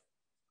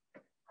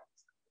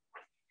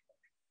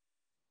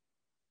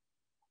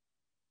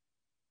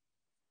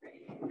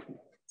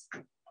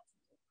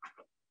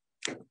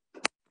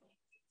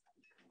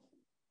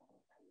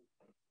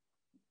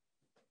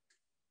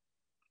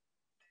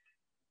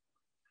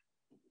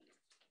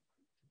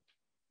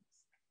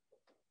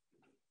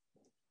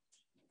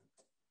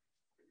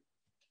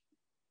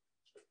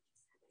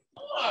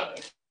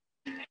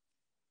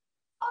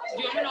 Do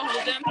you want me to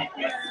hold them?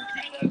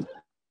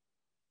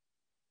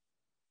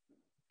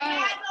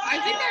 I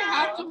think I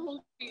have to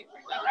hold these.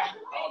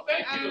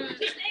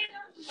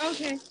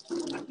 Okay.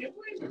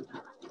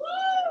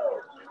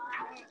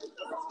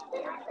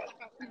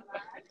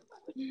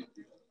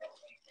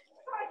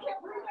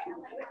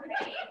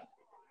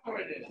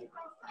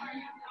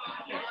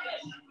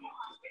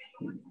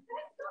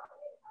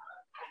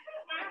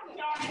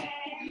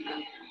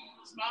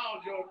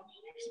 Smile, Jordan.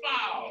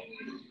 Smile.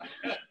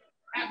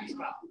 Happy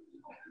smile.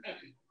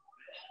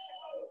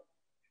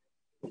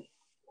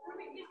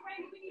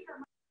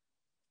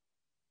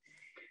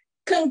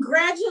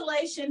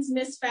 Congratulations,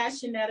 Miss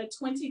Fashionetta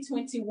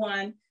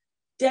 2021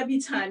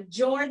 debutante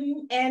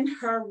Jordan and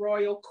her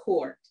royal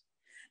court.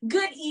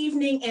 Good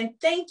evening, and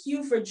thank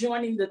you for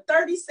joining the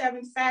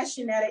 37th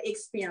Fashionetta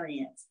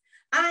Experience.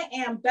 I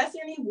am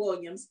Bethany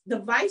Williams,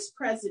 the Vice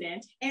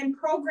President and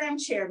Program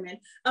Chairman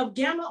of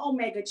Gamma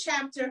Omega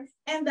Chapter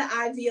and the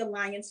Ivy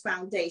Alliance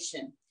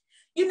Foundation.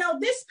 You know,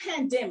 this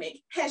pandemic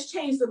has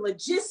changed the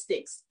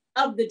logistics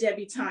of the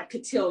debutante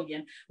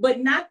cotillion,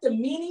 but not the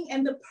meaning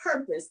and the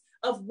purpose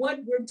of what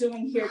we're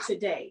doing here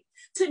today.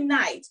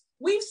 Tonight,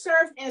 we've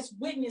served as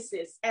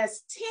witnesses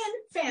as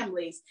 10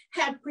 families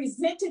have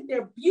presented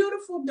their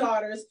beautiful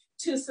daughters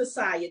to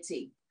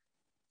society.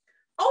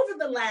 Over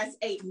the last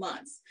 8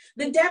 months,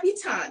 the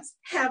debutantes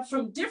have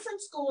from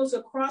different schools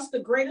across the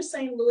greater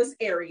St. Louis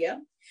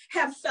area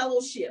have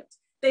fellowshipped.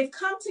 They've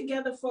come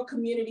together for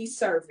community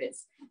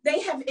service. They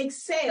have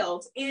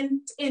excelled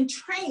in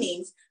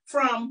trainings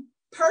from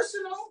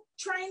personal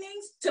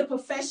trainings to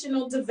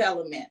professional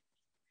development.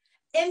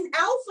 In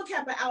Alpha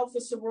Kappa Alpha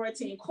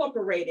Sorority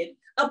Incorporated,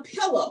 a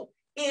pillow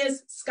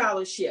is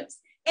scholarships.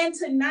 And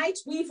tonight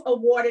we've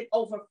awarded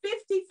over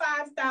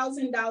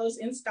 $55,000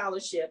 in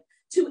scholarship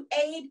to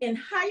aid in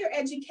higher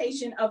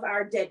education of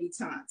our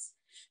debutantes.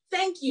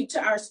 Thank you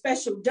to our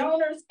special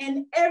donors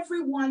and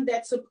everyone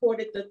that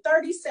supported the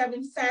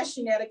 37th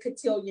Fashionetta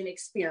Cotillion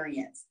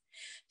Experience.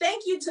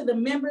 Thank you to the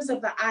members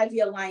of the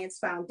Ivy Alliance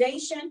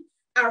Foundation,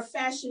 our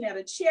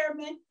Fashionetta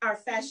Chairman, our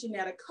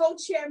Fashionetta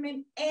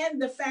Co-Chairman,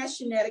 and the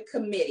Fashionetta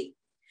Committee.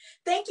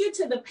 Thank you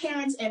to the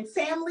parents and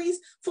families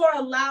for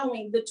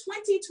allowing the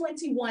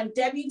 2021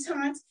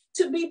 debutantes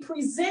to be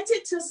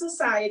presented to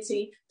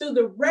society through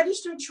the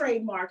registered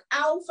trademark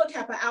Alpha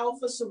Kappa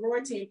Alpha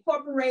Sorority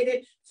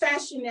Incorporated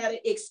Fashionetta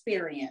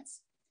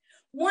Experience.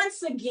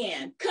 Once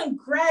again,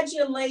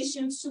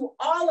 congratulations to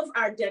all of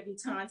our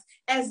debutantes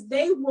as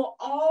they will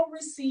all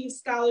receive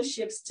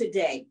scholarships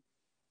today.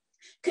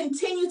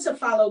 Continue to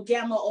follow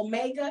Gamma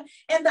Omega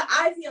and the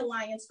Ivy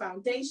Alliance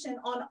Foundation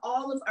on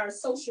all of our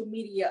social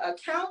media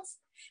accounts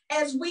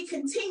as we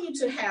continue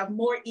to have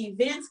more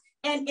events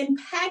and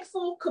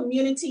impactful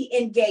community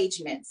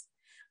engagements.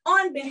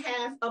 On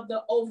behalf of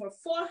the over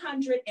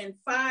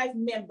 405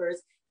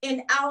 members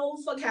in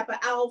Alpha Kappa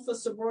Alpha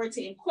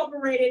Sorority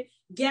Incorporated,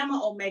 Gamma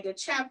Omega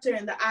Chapter,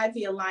 and the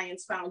Ivy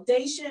Alliance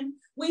Foundation,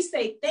 we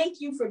say thank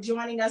you for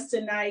joining us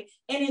tonight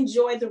and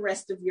enjoy the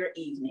rest of your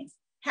evening.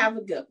 Have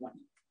a good one.